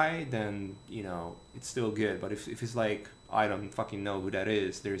this guy, then it's still good. But if it's like I don't fucking know who that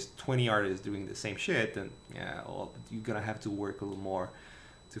is, there's 20 artists doing the same shit, then yeah, well, you're gonna have to work a little more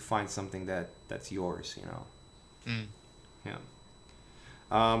to find something that's yours. Mm. Yeah.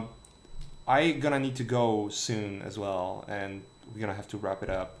 Um, I gonna need to go soon as well, and we're gonna have to wrap it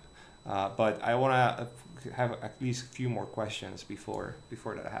up. But I wanna have at least a few more questions before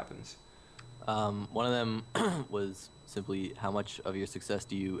that happens. One of them was simply how much of your success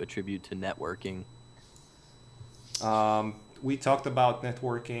do you attribute to networking? We talked about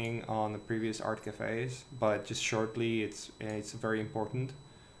networking on the previous art cafes, but just shortly, it's very important.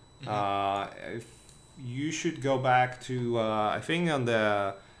 If you should go back to I think on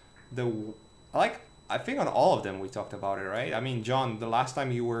the like I think on all of them we talked about it, right? I mean, John, the last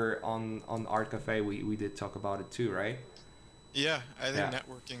time you were on art cafe, we did talk about it too, right? Yeah, I think Yeah.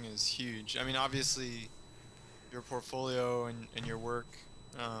 networking is huge. I mean, obviously, your portfolio and your work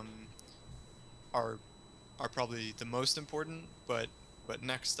um, are are probably the most important, but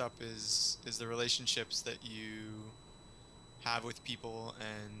next up is the relationships that you have with people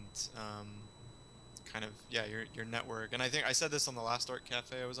and kind of, yeah, your network. And I think I said this on the last art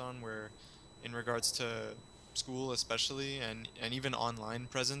cafe I was on, where in regards to school especially, and even online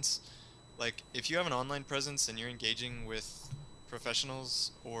presence, like if you have an online presence and you're engaging with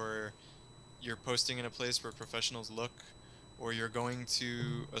professionals, or you're posting in a place where professionals look, or you're going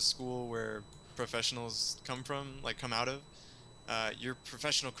to a school where professionals come out of, your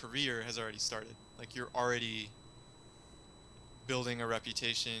professional career has already started. Like you're already building a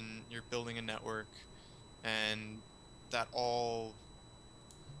reputation, you're building a network, and that all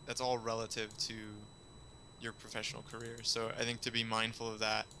that's all relative to your professional career. So I think to be mindful of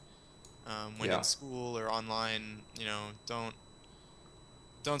that, when in Yeah. school or online,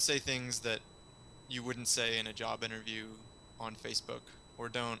 don't say things that you wouldn't say in a job interview on Facebook, or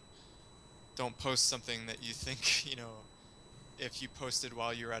don't post something that you think, if you posted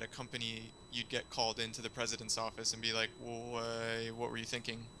while you're at a company, you'd get called into the president's office and be like, well, what were you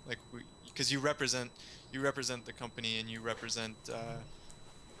thinking? Like, because you represent the company, and you represent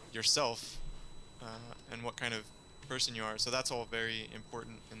yourself, and what kind of person you are. So that's all very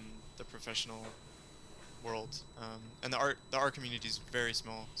important in the professional world. And the art community is very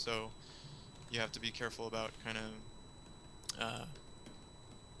small, so you have to be careful about kind of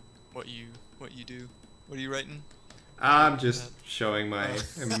what you do. What are you writing? I'm just showing my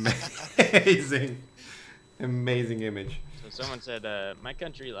amazing, amazing image. So someone said, my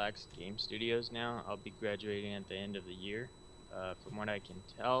country lacks game studios now. I'll be graduating at the end of the year. From what I can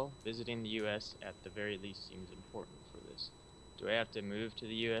tell, visiting the U.S. at the very least seems important for this. Do I have to move to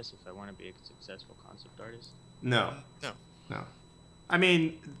the U.S. if I want to be a successful concept artist? No, No. no. I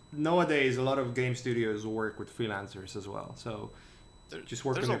mean, nowadays a lot of game studios work with freelancers as well. So just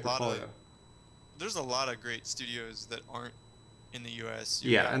work on your portfolio. There's a lot of great studios that aren't in the U.S.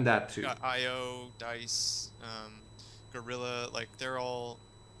 Yeah, and that too. You got IO, Dice, Gorilla, like they're all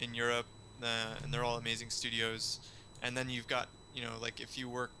in Europe, and they're all amazing studios. And then you've got, like if you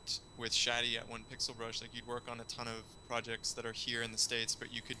worked with Shaddy at One Pixel Brush, like you'd work on a ton of projects that are here in the States,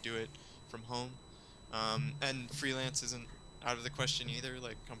 but you could do it from home. And freelance isn't out of the question either.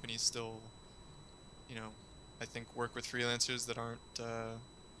 Like companies still, I think work with freelancers that aren't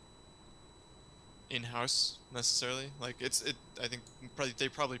in-house necessarily. Like I think they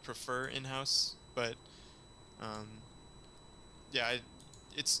probably prefer in-house, but yeah,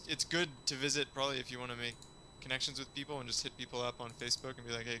 it's good to visit probably if you want to make connections with people and just hit people up on Facebook and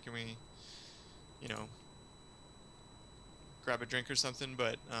be like, hey, can we, grab a drink or something?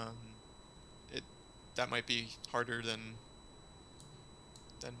 But that might be harder than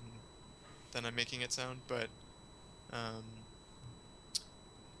I'm making it sound. But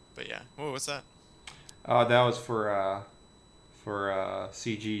yeah. Whoa, what's that? That was for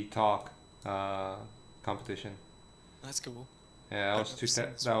CG talk competition. That's cool. Yeah,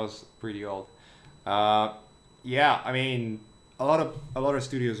 that was pretty old. Yeah, I mean, a lot of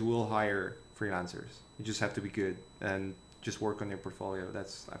studios will hire freelancers. You just have to be good and just work on your portfolio.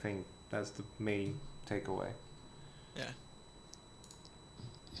 I think that's the main takeaway. Yeah.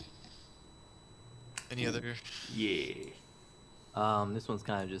 Any other? Yeah. This one's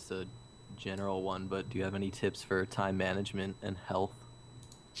kind of just a general one, but do you have any tips for time management and health?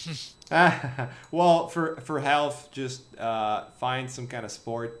 Well, for health, just find some kind of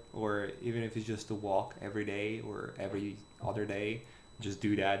sport, or even if it's just a walk every day or every other day, just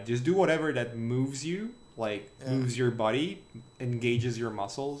do that. Just do whatever that moves you, moves your body, engages your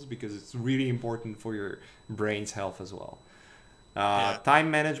muscles, because it's really important for your brain's health as well.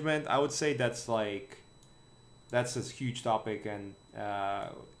 Time management, I would say that's a huge topic, and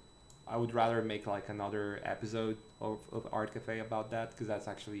I would rather make another episode of Art Cafe about that, because that's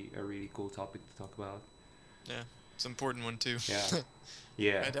actually a really cool topic to talk about. Yeah, it's an important one too. Yeah.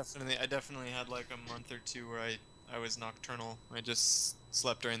 Yeah. I definitely had a month or two where I was nocturnal. I just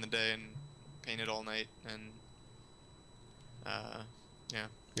slept during the day and painted all night, and yeah.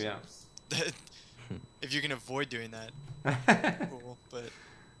 Yeah. If you can avoid doing that, cool. But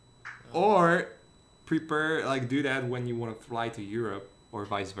or prepare, do that when you want to fly to Europe, or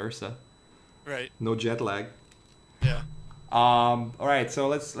vice versa. Right. No jet lag. Yeah. All right, so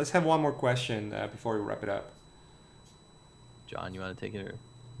let's have one more question before we wrap it up. John, you want to take it, or?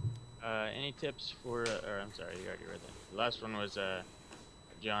 Any tips for? Or I'm sorry, you already read that. The last one was,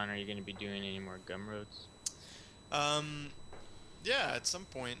 John, are you going to be doing any more Gumroads? Yeah, at some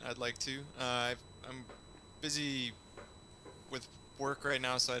point I'd like to. I'm busy with work right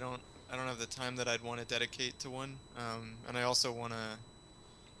now, so I don't have the time that I'd want to dedicate to one. And I also want to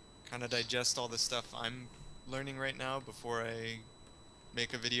kind of digest all the stuff I'm learning right now before I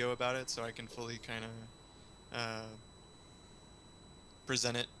make a video about it, so I can fully kind of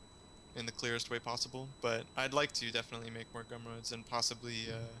present it in the clearest way possible. But I'd like to definitely make more Gumroads and possibly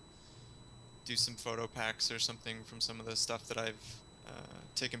do some photo packs or something from some of the stuff that I've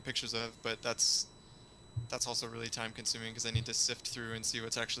taken pictures of. But that's also really time consuming, because I need to sift through and see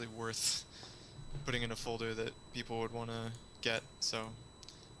what's actually worth putting in a folder that people would want to get. So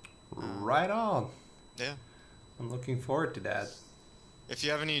right on. Yeah, I'm looking forward to that. If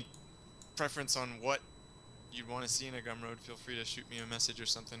you have any preference on what you'd want to see in a Gumroad, feel free to shoot me a message or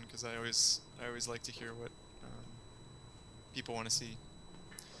something, because I always like to hear what people want to see.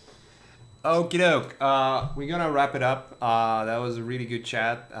 Okie doke. We're gonna wrap it up. That was a really good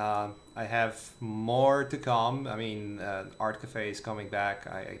chat. I have more to come. I mean, Art Cafe is coming back.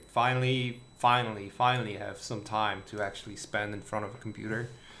 I finally have some time to actually spend in front of a computer.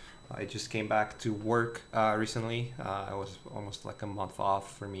 I just came back to work recently. It was almost a month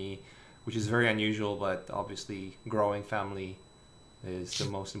off for me, which is very unusual, but obviously growing family is the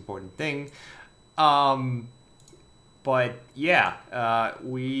most important thing. But yeah,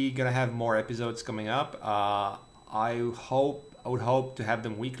 we're gonna have more episodes coming up. I would hope to have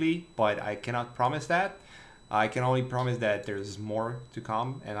them weekly, but I cannot promise that. I can only promise that there's more to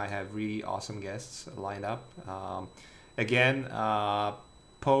come, and I have really awesome guests lined up. Again,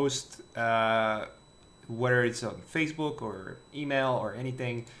 post whether it's on Facebook or email or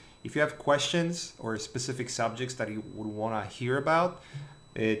anything. If you have questions or specific subjects that you would want to hear about,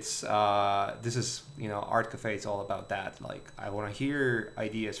 it's this is Art Cafe. It's all about that. Like, I want to hear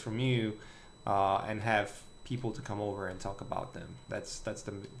ideas from you, and have people to come over and talk about them. That's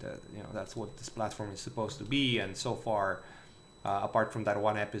the that's what this platform is supposed to be. And so far, apart from that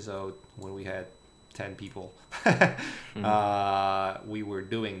one episode when we had 10 people, we were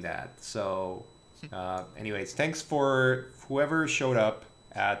doing that. So anyways, thanks for whoever showed up.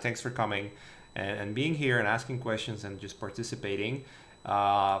 Thanks for coming and being here and asking questions and just participating.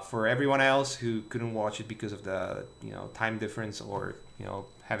 For everyone else who couldn't watch it because of the time difference, or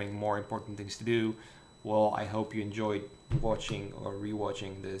having more important things to do, well, I hope you enjoyed watching or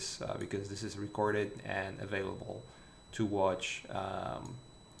rewatching this, because this is recorded and available to watch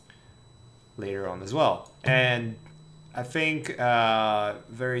later on as well. And I think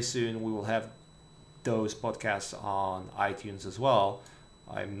very soon we will have those podcasts on iTunes as well.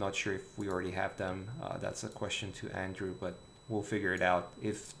 I'm not sure if we already have them. That's a question to Andrew, but we'll figure it out.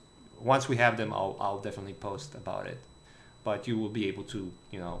 If once we have them, I'll definitely post about it. But you will be able to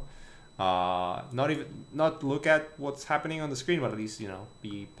not look at what's happening on the screen, but at least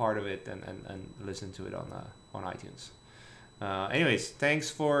be part of it and listen to it on iTunes. Anyways,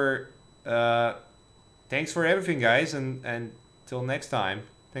 thanks for everything, guys, and till next time.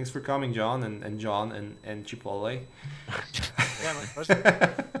 Thanks for coming, John and John and Chipotle. Yeah, my pleasure.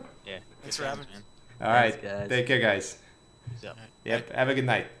 Yeah. Thanks for having me. All right, Thanks, guys. take care, guys. Peace out. Yep, have a good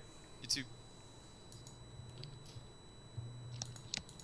night.